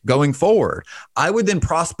prospect going forward. I would then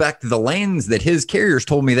prospect the lanes that his carriers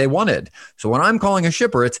told me they wanted. So when I'm calling a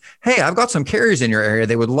shipper, it's, hey, I've got some carriers in your area.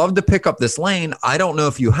 They would love to pick up this lane. I don't know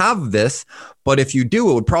if you have this, but if you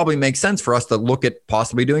do, it would probably make sense for us to look at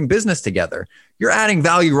possibly doing business together. You're adding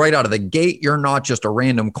value right out of the gate. You're not just a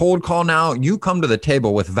random cold call now. You come to the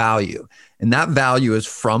table with value, and that value is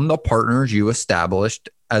from the partners you established,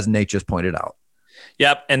 as Nate just pointed out.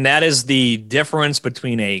 Yep. And that is the difference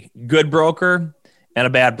between a good broker and a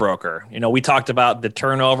bad broker. You know, we talked about the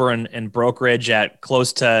turnover in brokerage at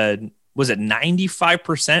close to, was it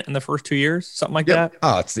 95% in the first 2 years? Something like that.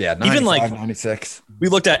 Oh, it's 95, even like 96. We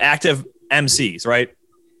looked at active MCs, right?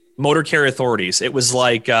 Motor carrier authorities. It was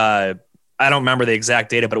like, I don't remember the exact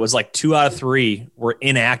data, but it was like 2 out of 3 were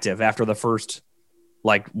inactive after the first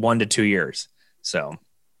like 1 to 2 years. So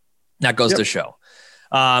that goes to show.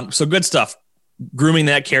 So good stuff. Grooming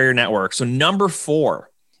that carrier network. So number 4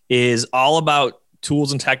 is all about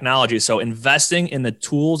tools and technology. So investing in the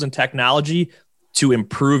tools and technology to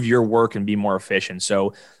improve your work and be more efficient.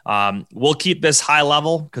 So we'll keep this high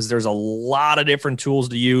level because there's a lot of different tools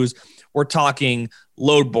to use. We're talking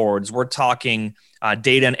load boards. We're talking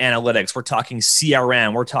data and analytics. We're talking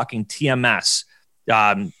CRM. We're talking TMS,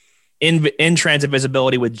 in-transit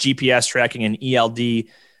visibility with GPS tracking and ELD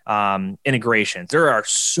integrations. There are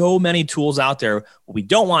so many tools out there. What we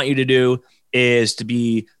don't want you to do is to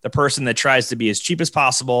be the person that tries to be as cheap as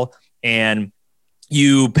possible, and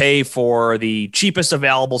you pay for the cheapest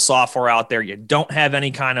available software out there. You don't have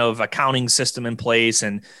any kind of accounting system in place,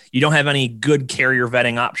 and you don't have any good carrier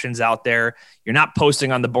vetting options out there. You're not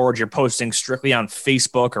posting on the boards. You're posting strictly on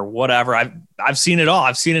Facebook or whatever. I've seen it all.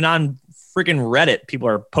 I've seen it on freaking Reddit. People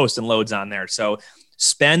are posting loads on there. So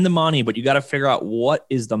spend the money, but you got to figure out what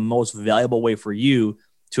is the most valuable way for you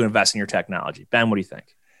to invest in your technology. Ben, what do you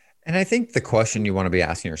think? And I think the question you want to be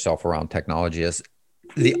asking yourself around technology is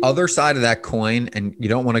the other side of that coin, and you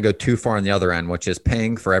don't want to go too far on the other end, which is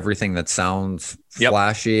paying for everything that sounds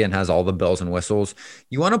flashy and has all the bells and whistles.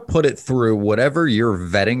 You want to put it through whatever your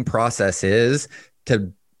vetting process is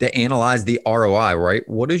to to analyze the ROI, right?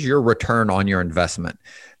 What is your return on your investment?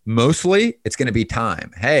 Mostly it's going to be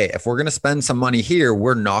time. Hey, if we're going to spend some money here,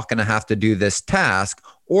 we're not going to have to do this task,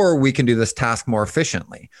 or we can do this task more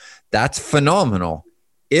efficiently. That's phenomenal.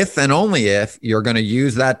 If and only if you're going to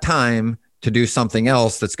use that time to do something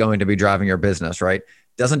else that's going to be driving your business, right?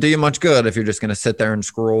 Doesn't do you much good if you're just going to sit there and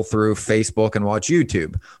scroll through Facebook and watch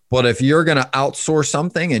YouTube. But if you're going to outsource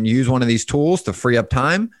something and use one of these tools to free up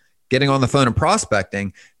time, getting on the phone and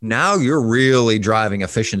prospecting, now you're really driving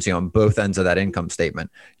efficiency on both ends of that income statement.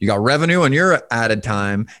 You got revenue on your added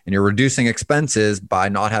time, and you're reducing expenses by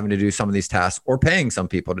not having to do some of these tasks or paying some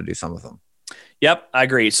people to do some of them. Yep, I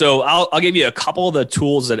agree. So I'll give you a couple of the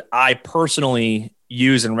tools that I personally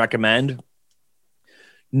use and recommend.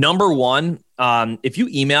 Number one, if you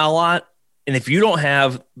email a lot, and if you don't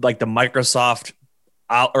have like the Microsoft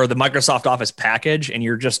or the Microsoft Office package, and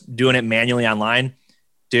you're just doing it manually online,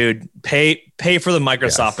 dude, pay for the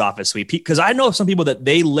Microsoft Office suite. Because I know some people that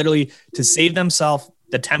they literally, to save themselves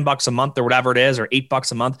the $10 a month or whatever it is, or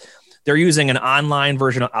 $8 a month, they're using an online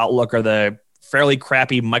version of Outlook or the fairly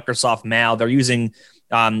crappy Microsoft Mail. They're using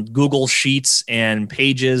Google Sheets and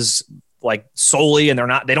Pages like solely, and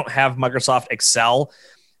they don't have Microsoft Excel.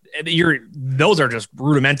 Those are just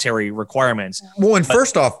rudimentary requirements. Well, and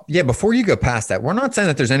first off, before you go past that, we're not saying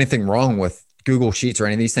that there's anything wrong with Google Sheets or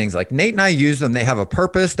any of these things. Like Nate and I use them. They have a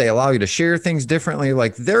purpose. They allow you to share things differently.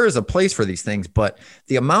 Like there is a place for these things, but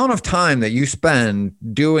the amount of time that you spend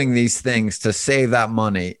doing these things to save that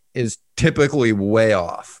money is typically way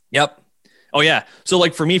off. Yep. Oh yeah. So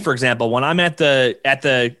like for me, for example, when I'm at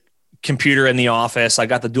the computer in the office, I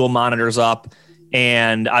got the dual monitors up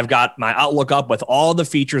and I've got my Outlook up with all the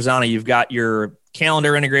features on it. You've got your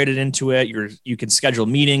calendar integrated into it. You can schedule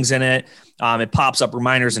meetings in it. It pops up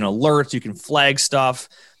reminders and alerts. You can flag stuff.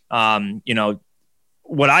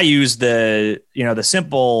 What I use the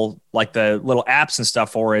simple, like the little apps and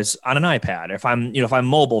stuff for is on an iPad. If I'm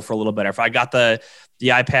mobile for a little bit, or if I got the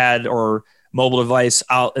iPad or mobile device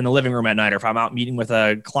out in the living room at night, or if I'm out meeting with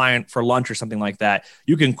a client for lunch or something like that,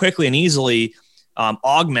 you can quickly and easily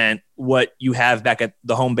augment what you have back at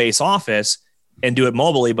the home base office and do it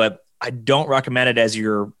mobilely. But I don't recommend it as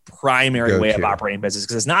your primary way of operating business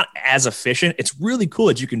because it's not as efficient. It's really cool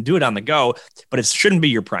that you can do it on the go, but it shouldn't be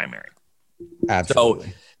your primary.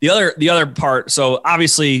 Absolutely. So the other part, so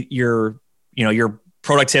obviously your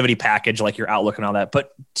productivity package, like your Outlook and all that,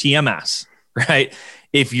 but TMS, right?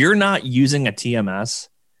 If you're not using a TMS,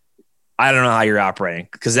 I don't know how you're operating,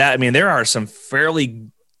 because there are some fairly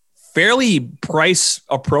price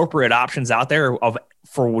appropriate options out there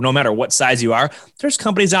for no matter what size you are. There's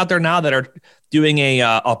companies out there now that are doing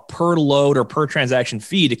a per load or per transaction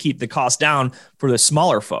fee to keep the cost down for the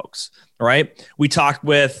smaller folks. Right. We talked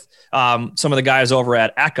with some of the guys over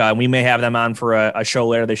at Eka, and we may have them on for a show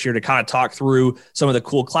later this year to kind of talk through some of the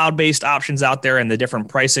cool cloud-based options out there and the different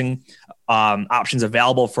pricing options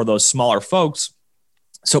available for those smaller folks.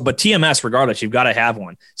 So, but TMS, regardless, you've got to have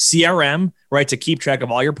one. CRM, right, to keep track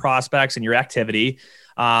of all your prospects and your activity.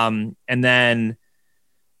 And then,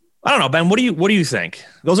 I don't know, Ben, what do you think?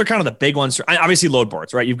 Those are kind of the big ones. Obviously, load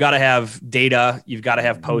boards, right? You've got to have data. You've got to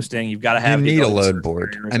have posting. You've got to have. You need a load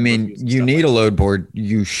board. You need a load board.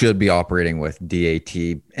 You should be operating with DAT.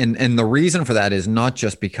 And the reason for that is not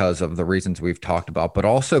just because of the reasons we've talked about, but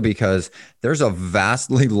also because there's a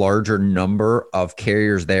vastly larger number of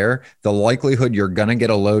carriers there. The likelihood you're going to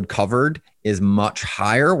get a load covered is much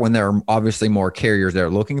higher when there are obviously more carriers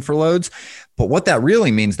there looking for loads. But what that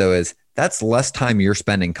really means, though, is that's less time you're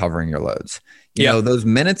spending covering your loads. You know, those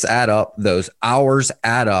minutes add up, those hours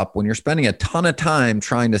add up. When you're spending a ton of time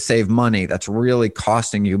trying to save money, that's really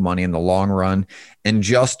costing you money in the long run, and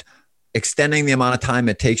just extending the amount of time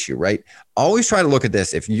it takes you, right? Always try to look at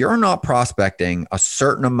this. If you're not prospecting a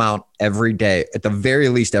certain amount every day, at the very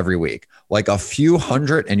least every week, like a few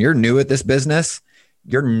hundred, and you're new at this business,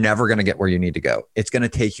 you're never going to get where you need to go. It's going to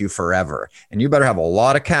take you forever. And you better have a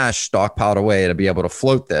lot of cash stockpiled away to be able to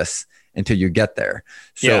float this until you get there.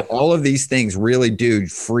 So all of these things really do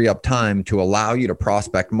free up time to allow you to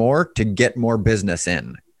prospect more, to get more business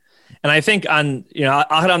in. And I think I'll hit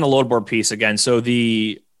on the load board piece again. So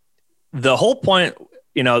the whole point,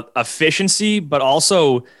 efficiency, but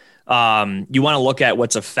also you want to look at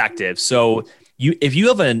what's effective. So if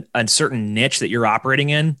you have a certain niche that you're operating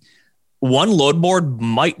in, one load board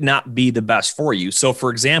might not be the best for you. So for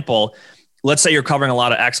example, let's say you're covering a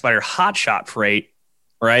lot of Expediter hotshot freight,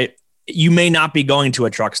 right? You may not be going to a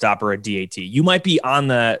truck stop or a DAT. You might be on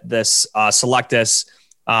this Selectus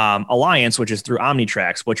alliance, which is through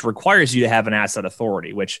Omnitrax, which requires you to have an asset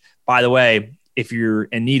authority, which, by the way, if you're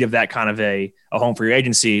in need of that kind of a home for your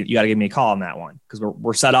agency, you got to give me a call on that one, because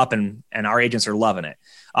we're set up and our agents are loving it.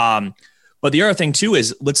 But the other thing too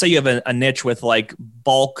is, let's say you have a niche with like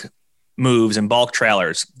bulk moves and bulk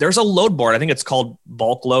trailers. There's a load board. I think it's called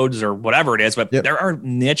Bulk Loads or whatever it is, but there are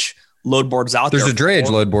niche load boards out there. There's a drayage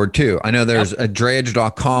load board too. I know there's a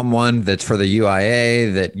drayage.com one that's for the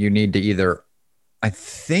UIA that you need to either, I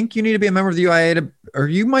think you need to be a member of the UIA or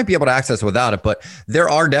you might be able to access without it, but there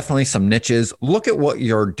are definitely some niches. Look at what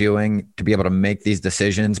you're doing to be able to make these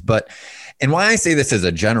decisions. And why I say this as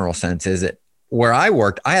a general sense is that where I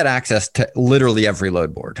worked, I had access to literally every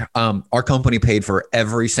load board. Our company paid for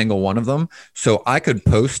every single one of them. So I could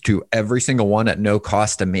post to every single one at no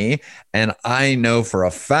cost to me. And I know for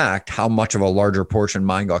a fact how much of a larger portion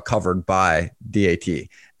mine got covered by DAT.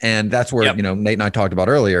 And that's where, Nate and I talked about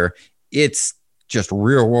earlier, it's just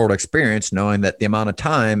real world experience, knowing that the amount of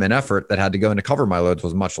time and effort that had to go into cover my loads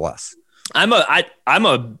was much less. I'm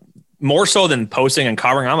a more so than posting and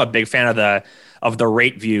covering, I'm a big fan of the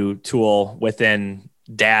rate view tool within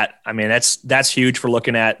DAT. I mean, that's huge for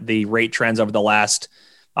looking at the rate trends over the last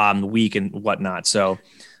week and whatnot. So,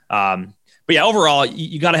 but yeah, overall,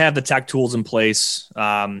 you got to have the tech tools in place.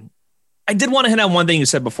 I did want to hit on one thing you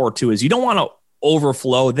said before too, is you don't want to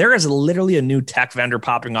overflow. There is literally a new tech vendor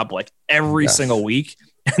popping up like every single week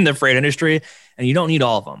in the freight industry, and you don't need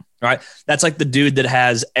all of them, right? That's like the dude that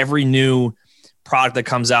has every new product that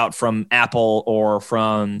comes out from Apple or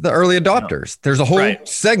from the early adopters. There's a whole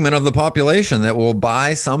segment of the population that will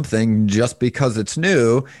buy something just because it's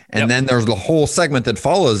new. And then there's the whole segment that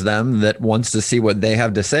follows them that wants to see what they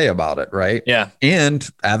have to say about it. Right. Yeah. And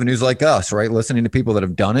avenues like us, right? Listening to people that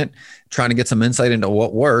have done it, trying to get some insight into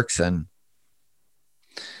what works. And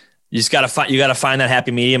you just got to find that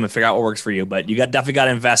happy medium and figure out what works for you, but you definitely got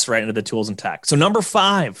to invest right into the tools and tech. So number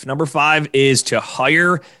five is to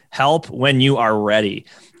hire help when you are ready.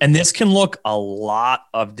 And this can look a lot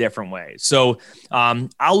of different ways. So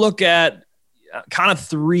I'll look at kind of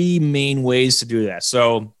three main ways to do that.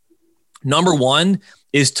 So number one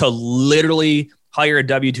is to literally hire a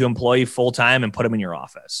W-2 employee full-time and put them in your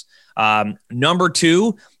office. Number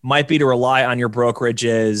two might be to rely on your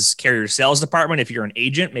brokerage's carrier sales department. If you're an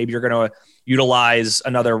agent, maybe you're going to utilize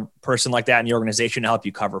another person like that in the organization to help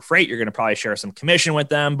you cover freight. You're going to probably share some commission with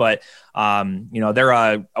them, but they're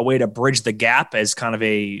a way to bridge the gap as kind of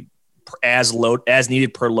as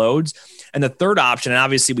needed per loads. And the third option, and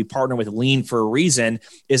obviously we partner with Lean for a reason,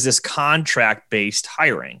 is this contract-based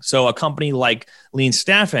hiring. So a company like Lean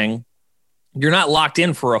Staffing, you're not locked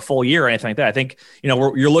in for a full year or anything like that. I think,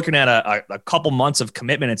 you're looking at a couple months of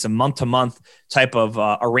commitment. It's a month-to-month type of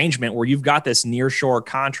arrangement where you've got this nearshore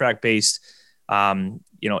contract-based,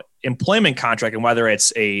 employment contract. And whether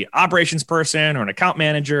it's a operations person or an account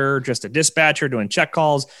manager, just a dispatcher doing check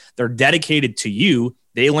calls, they're dedicated to you.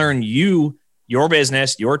 They learn your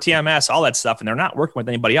business, your TMS, all that stuff. And they're not working with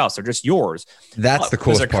anybody else. They're just yours. That's the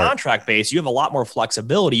coolest part. Because they're contract-based, you have a lot more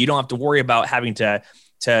flexibility. You don't have to worry about having to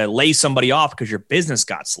lay somebody off because your business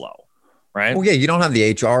got slow, right? Well, yeah, you don't have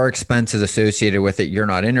the HR expenses associated with it. You're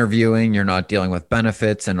not interviewing, you're not dealing with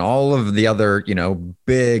benefits and all of the other,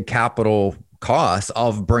 big capital costs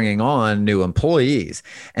of bringing on new employees.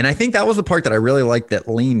 And I think that was the part that I really like that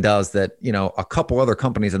Lean does that, a couple other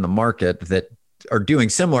companies in the market that are doing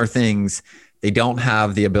similar things, they don't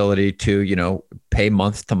have the ability to, pay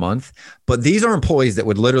month to month, but these are employees that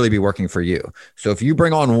would literally be working for you. So if you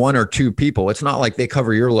bring on one or two people, it's not like they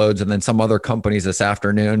cover your loads and then some other companies this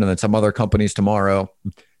afternoon and then some other companies tomorrow.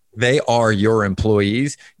 They are your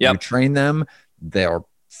employees. You train them. They are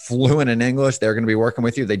fluent in English. They're going to be working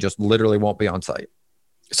with you. They just literally won't be on site.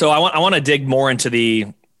 So I want to dig more into the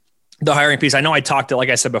hiring piece. I know like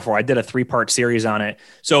I said before, I did a 3-part series on it.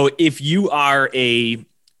 So if you are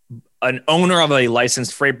an owner of a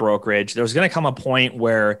licensed freight brokerage, there's going to come a point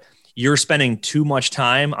where you're spending too much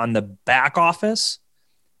time on the back office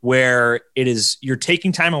where you're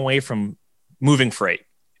taking time away from moving freight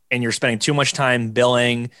and you're spending too much time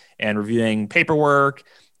billing and reviewing paperwork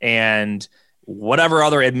and whatever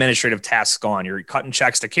other administrative tasks go on. You're cutting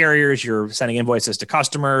checks to carriers, you're sending invoices to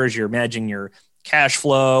customers, you're managing your cash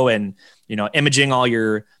flow and, imaging all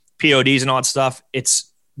your PODs and all that stuff.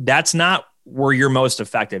 That's not where you're most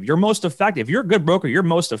effective. If you're a good broker, you're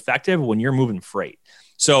most effective when you're moving freight.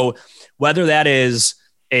 So whether that is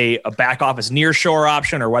a back office nearshore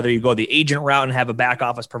option or whether you go the agent route and have a back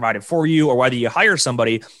office provided for you or whether you hire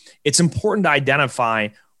somebody, it's important to identify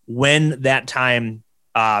when that time,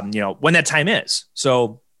 is.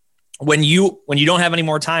 So when you don't have any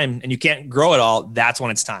more time and you can't grow it all, that's when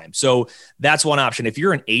it's time. So that's one option. If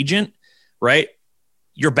you're an agent, right?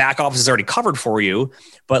 your back office is already covered for you.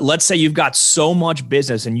 But let's say you've got so much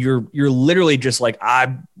business and you're literally just like,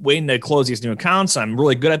 I'm waiting to close these new accounts. I'm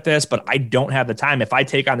really good at this, but I don't have the time. If I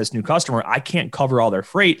take on this new customer, I can't cover all their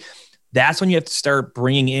freight. That's when you have to start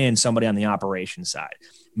bringing in somebody on the operations side.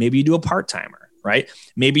 Maybe you do a part-timer, right?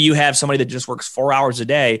 Maybe you have somebody that just works 4 hours a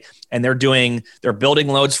day and they're building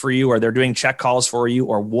loads for you, or they're doing check calls for you,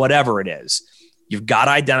 or whatever it is. You've got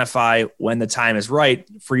to identify when the time is right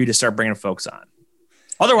for you to start bringing folks on.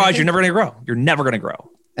 Otherwise, you're never going to grow. You're never going to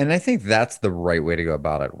grow. And I think that's the right way to go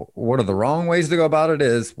about it. One of the wrong ways to go about it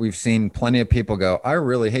is we've seen plenty of people go, I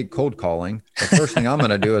really hate cold calling. The first thing I'm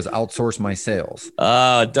going to do is outsource my sales.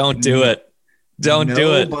 Don't do it. Don't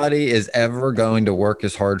do it. Nobody is ever going to work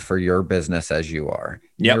as hard for your business as you are.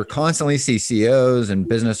 Yep. You're constantly see CEOs and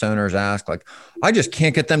business owners ask, like, I just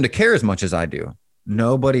can't get them to care as much as I do.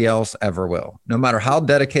 Nobody else ever will. No matter how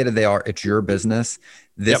dedicated they are, it's your business.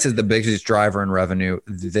 This is the biggest driver in revenue.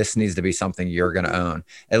 This needs to be something you're going to own,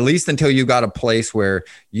 at least until you've got a place where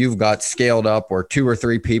you've got scaled up, or 2 or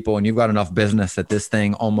 3 people, and you've got enough business that this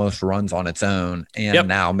thing almost runs on its own. And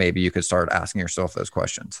now maybe you could start asking yourself those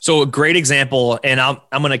questions. So a great example, and I'm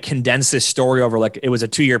going to condense this story over, like, it was a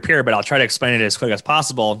 2-year period, but I'll try to explain it as quick as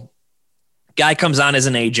possible. Guy comes on as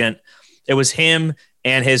an agent. It was him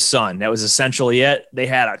and his son. That was essentially it. They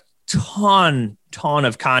had a ton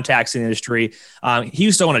of contacts in the industry. He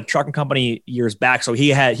used to own a trucking company years back. So he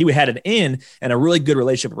had an in and a really good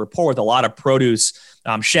relationship rapport with a lot of produce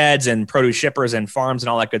sheds and produce shippers and farms and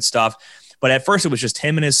all that good stuff. But at first it was just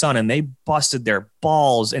him and his son, and they busted their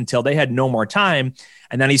balls until they had no more time.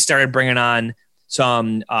 And then he started bringing on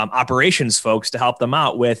some operations folks to help them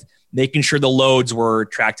out with making sure the loads were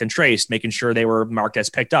tracked and traced, making sure they were marked as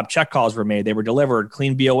picked up, check calls were made, they were delivered,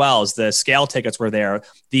 clean BOLs, the scale tickets were there,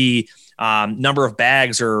 the number of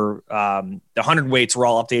bags or the hundredweights were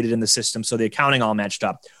all updated in the system, so the accounting all matched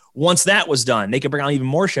up. Once that was done, they could bring on even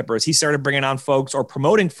more shippers. He started bringing on folks or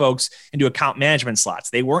promoting folks into account management slots.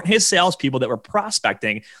 They weren't his salespeople that were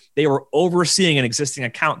prospecting. They were overseeing an existing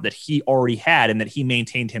account that he already had and that he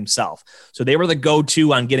maintained himself. So they were the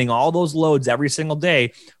go-to on getting all those loads every single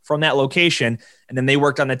day from that location. And then they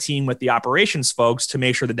worked on the team with the operations folks to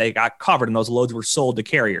make sure that they got covered and those loads were sold to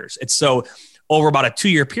carriers. It's so over about a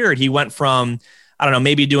 2-year period, he went from, I don't know,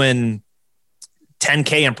 maybe doing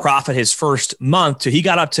 $10K in profit his first month to he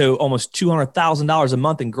got up to almost $200,000 a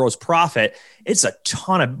month in gross profit. It's a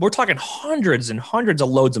ton we're talking hundreds and hundreds of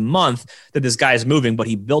loads a month that this guy is moving, but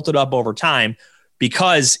he built it up over time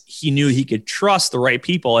because he knew he could trust the right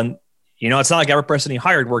people. And, it's not like every person he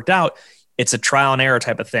hired worked out. It's a trial and error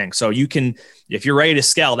type of thing. So you can, if you're ready to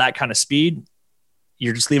scale that kind of speed,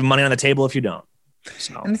 you're just leaving money on the table if you don't.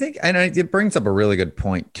 So. And I think, it brings up a really good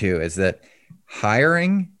point too, is that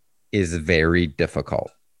hiring is very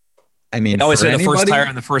difficult. I mean, I always say the first hire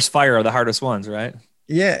and the first fire are the hardest ones, right?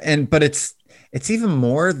 Yeah. But it's even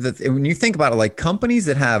more that when you think about it, like companies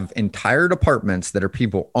that have entire departments that are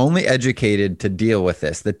people only educated to deal with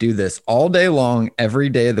this, that do this all day long, every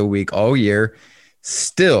day of the week, all year,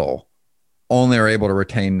 still only are able to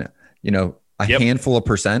retain, a handful of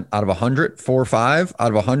percent out of 100, 4 or 5 out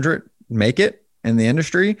of 100 make it in the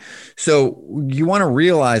industry. So you want to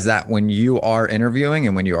realize that when you are interviewing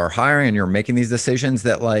and when you are hiring and you're making these decisions,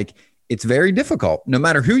 that like, it's very difficult. No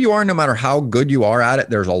matter who you are, no matter how good you are at it,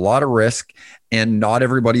 there's a lot of risk and not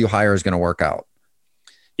everybody you hire is going to work out.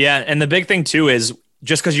 Yeah. And the big thing too is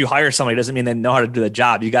just because you hire somebody doesn't mean they know how to do the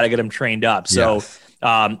job. You got to get them trained up. So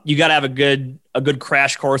you got to have a good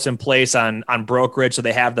crash course in place on brokerage. So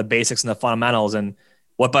they have the basics and the fundamentals, and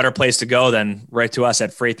what better place to go than right to us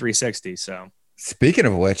at Freight 360. So speaking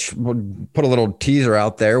of which, we'll put a little teaser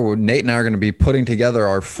out there where Nate and I are going to be putting together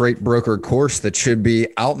our freight broker course that should be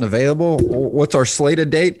out and available. What's our slated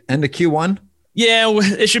date? End of Q1? Yeah,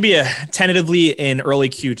 it should be tentatively in early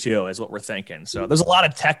Q2 is what we're thinking. So there's a lot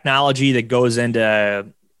of technology that goes into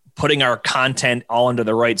putting our content all into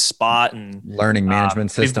the right spot and learning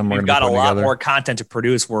management system. We've got a lot more content to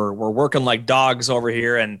produce. We're working like dogs over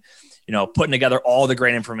here and, putting together all the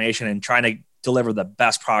great information and trying to deliver the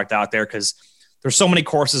best product out there, because there's so many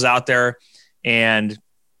courses out there, and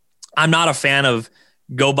I'm not a fan of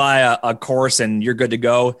go buy a course and you're good to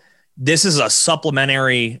go. This is a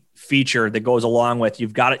supplementary feature that goes along with,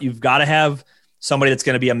 you've got to have somebody that's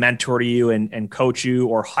going to be a mentor to you and coach you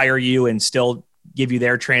or hire you and still give you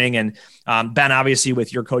their training. And Ben, obviously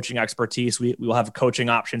with your coaching expertise, we will have coaching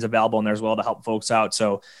options available in there as well to help folks out.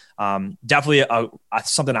 So definitely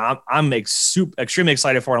something I'm extremely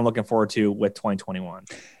excited for and I'm looking forward to with 2021.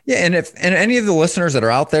 Yeah. And any of the listeners that are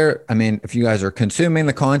out there, I mean, if you guys are consuming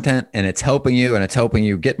the content and it's helping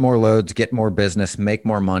you get more loads, get more business, make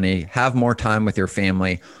more money, have more time with your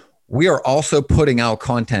family, we are also putting out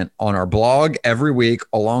content on our blog every week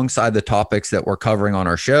alongside the topics that we're covering on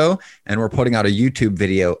our show. And we're putting out a YouTube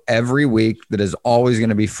video every week that is always going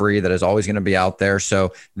to be free, that is always going to be out there.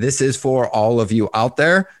 So this is for all of you out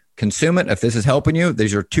there. Consume it. If this is helping you,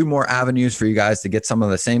 these are 2 more avenues for you guys to get some of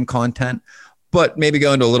the same content, but maybe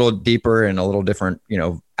go into a little deeper and a little different,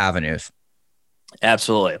 avenues.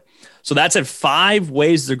 Absolutely. So that's it. 5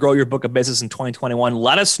 ways to grow your book of business in 2021.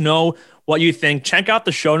 Let us know what you think. Check out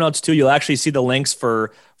the show notes too. You'll actually see the links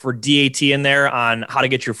for DAT in there on how to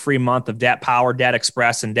get your free month of DAT Power, DAT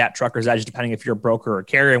Express, and DAT Truckers Edge, depending if you're a broker or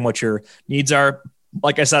carrier and what your needs are.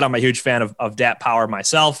 Like I said, I'm a huge fan of DAT Power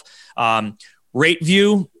myself.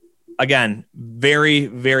 RateView, again, very,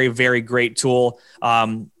 very, very great tool.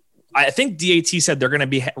 I think DAT said they're going to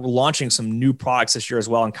be launching some new products this year as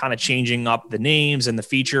well and kind of changing up the names and the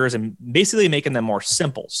features and basically making them more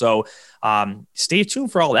simple. So stay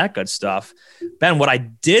tuned for all that good stuff. Ben, what I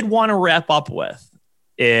did want to wrap up with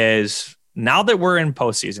is now that we're in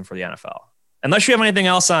postseason for the NFL, unless you have anything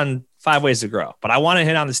else on 5 ways to grow, but I want to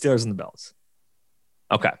hit on the Steelers and the Bills.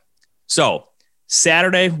 Okay. So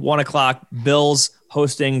Saturday, 1:00, Bills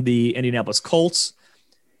hosting the Indianapolis Colts.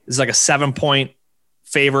 This is like a 7-point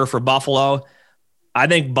favor for Buffalo. I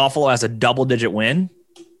think Buffalo has a double-digit win.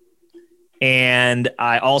 And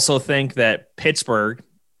I also think that Pittsburgh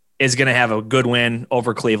is going to have a good win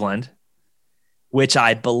over Cleveland, which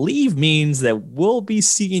I believe means that we'll be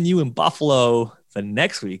seeing you in Buffalo the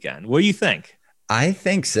next weekend. What do you think? I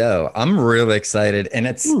think so. I'm really excited. And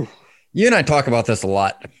you and I talk about this a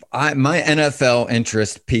lot. My NFL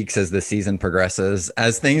interest peaks as the season progresses,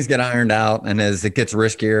 as things get ironed out and as it gets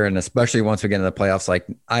riskier. And especially once we get into the playoffs, like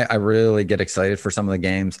I really get excited for some of the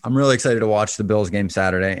games. I'm really excited to watch the Bills game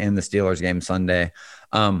Saturday and the Steelers game Sunday.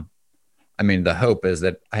 I mean, the hope is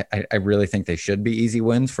that I really think they should be easy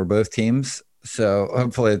wins for both teams. So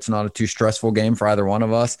hopefully it's not a too stressful game for either one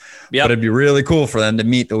of us, but it'd be really cool for them to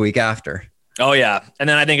meet the week after. Oh yeah. And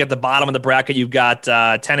then I think at the bottom of the bracket, you've got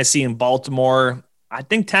Tennessee and Baltimore. I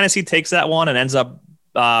think Tennessee takes that one and ends up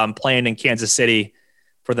playing in Kansas City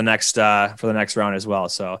for the next round as well.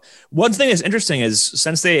 So one thing that's interesting is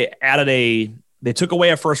since they took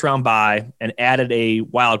away a first round bye and added a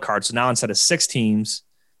wild card. So now instead of 6 teams,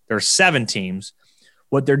 there's 7 teams.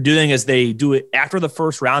 What they're doing is they do it after the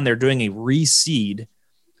first round. They're doing a reseed.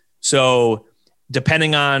 So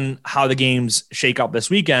depending on how the games shake up this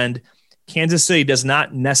weekend, Kansas City does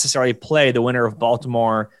not necessarily play the winner of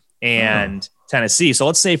Baltimore and Tennessee. So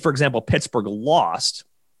let's say, for example, Pittsburgh lost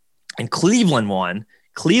and Cleveland won.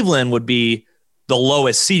 Cleveland would be the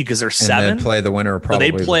lowest seed because they're 7. And they'd play the winner.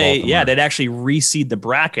 Probably so they'd play. They'd actually reseed the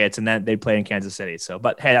brackets and then they'd play in Kansas City. So,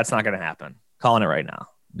 but hey, that's not going to happen. Calling it right now.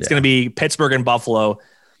 It's going to be Pittsburgh and Buffalo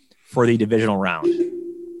for the divisional round.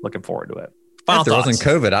 Looking forward to it. Final thoughts. If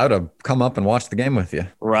there wasn't COVID, I would have come up and watched the game with you.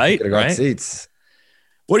 Right. Got seats.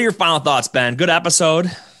 What are your final thoughts, Ben? Good episode,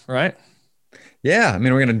 right? Yeah. I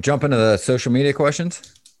mean, we're going to jump into the social media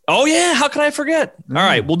questions. Oh, yeah. How can I forget? All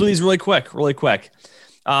right. We'll do these really quick. First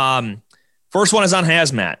one is on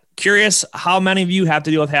hazmat. Curious how many of you have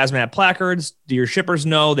to deal with hazmat placards. Do your shippers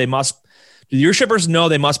know they must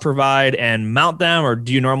provide and mount them, or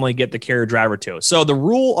do you normally get the carrier driver too? So the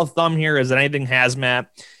rule of thumb here is that anything hazmat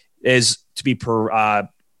is to be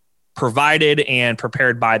provided and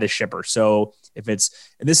prepared by the shipper. So if and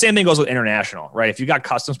the same thing goes with international, right? If you got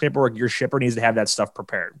customs paperwork, your shipper needs to have that stuff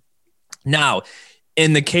prepared. Now,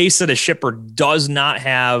 in the case that a shipper does not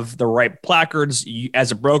have the right placards,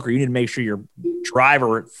 as a broker, you need to make sure your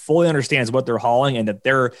driver fully understands what they're hauling and that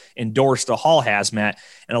they're endorsed to haul hazmat.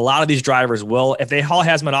 And a lot of these drivers will, if they haul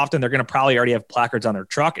hazmat often, they're going to probably already have placards on their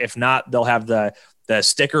truck. If not, they'll have the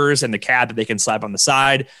stickers and the cab that they can slap on the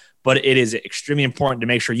side. But it is extremely important to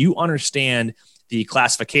make sure you understand the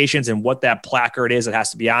classifications and what that placard is that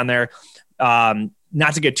has to be on there.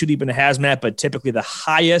 Not to get too deep into hazmat, but typically the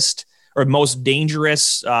highest or most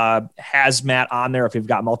dangerous hazmat on there, if you've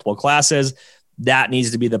got multiple classes, that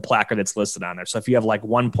needs to be the placard that's listed on there. So if you have like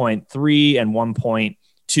 1.3 and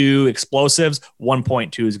 1.2 explosives,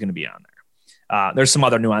 1.2 is going to be on there. There's some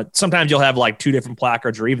other nuance. Sometimes you'll have like 2 different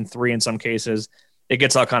placards or even 3 in some cases. It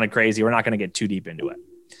gets all kind of crazy. We're not going to get too deep into it.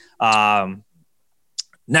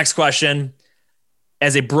 Next question.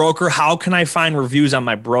 As a broker, how can I find reviews on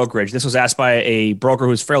my brokerage? This was asked by a broker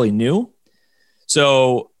who's fairly new.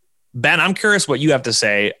 So Ben, I'm curious what you have to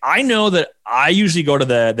say. I know that I usually go to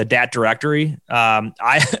the DAT directory.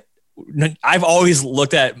 I've always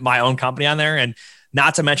looked at my own company on there, and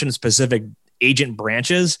not to mention specific agent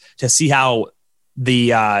branches to see how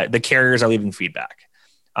the carriers are leaving feedback.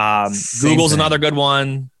 Google's another good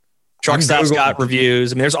one. Truckstop's got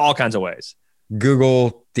reviews. I mean, there's all kinds of ways.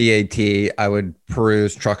 Google, DAT, I would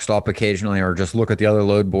peruse Truckstop occasionally, or just look at the other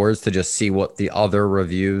load boards to just see what the other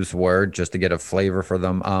reviews were, just to get a flavor for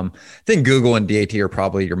them. I think Google and DAT are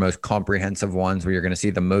probably your most comprehensive ones where you're going to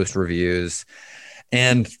see the most reviews.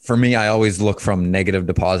 And for me, I always look from negative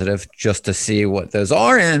to positive just to see what those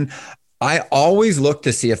are. And I always look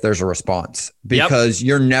to see if there's a response, because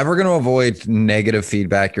you're never going to avoid negative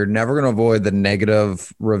feedback. You're never going to avoid the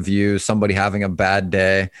negative review, somebody having a bad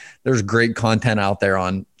day. There's great content out there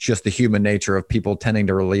on just the human nature of people tending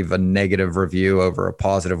to leave a negative review over a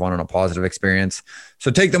positive one and a positive experience.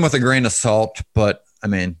 So take them with a grain of salt. But I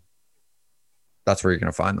mean, that's where you're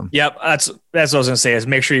going to find them. Yep. That's what I was going to say, is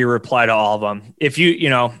make sure you reply to all of them. If you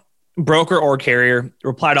broker or carrier,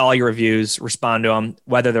 reply to all your reviews, respond to them,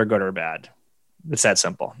 whether they're good or bad. It's that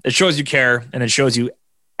simple. It shows you care, and it shows you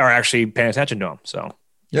are actually paying attention to them. So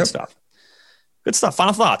good stuff. Good stuff.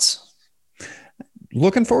 Final thoughts.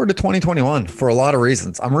 Looking forward to 2021 for a lot of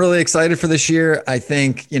reasons. I'm really excited for this year. I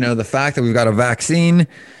think, the fact that we've got a vaccine,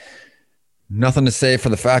 nothing to say for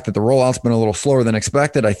the fact that the rollout's been a little slower than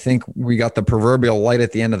expected. I think we got the proverbial light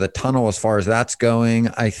at the end of the tunnel as far as that's going.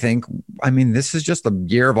 This is just a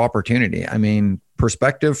year of opportunity.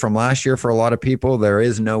 Perspective from last year for a lot of people, there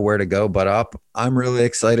is nowhere to go but up. I'm really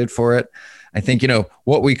excited for it. I think,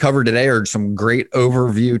 what we covered today are some great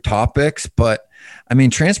overview topics, but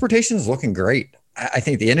transportation is looking great. I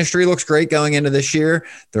think the industry looks great going into this year.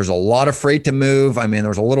 There's a lot of freight to move.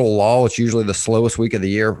 There's a little lull. It's usually the slowest week of the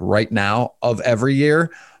year right now of every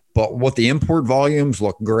year. But what the import volumes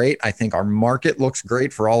look great. I think our market looks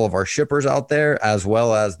great for all of our shippers out there, as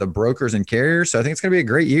well as the brokers and carriers. So I think it's going to be a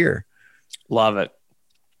great year. Love it.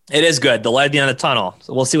 It is good. The light at the end of the tunnel.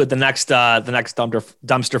 So we'll see what the next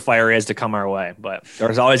dumpster fire is to come our way. But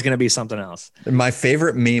there's always going to be something else. My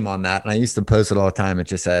favorite meme on that, and I used to post it all the time, it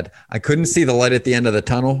just said, I couldn't see the light at the end of the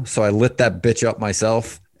tunnel, so I lit that bitch up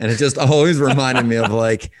myself. And it just always reminded me of,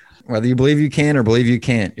 like, whether you believe you can or believe you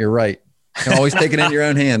can't, you're right. You can always take it in your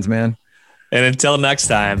own hands, man. And until next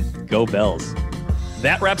time, go Bills.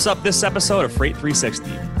 That wraps up this episode of Freight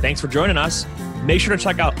 360. Thanks for joining us. Make sure to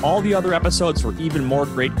check out all the other episodes for even more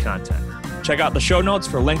great content. Check out the show notes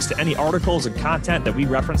for links to any articles and content that we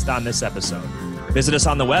referenced on this episode. Visit us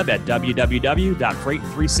on the web at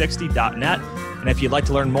www.freight360.net. And if you'd like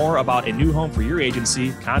to learn more about a new home for your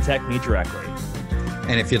agency, contact me directly.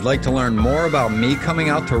 And if you'd like to learn more about me coming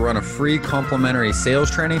out to run a free complimentary sales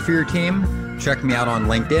training for your team, check me out on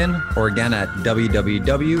LinkedIn or again at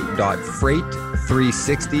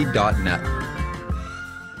www.freight360.net.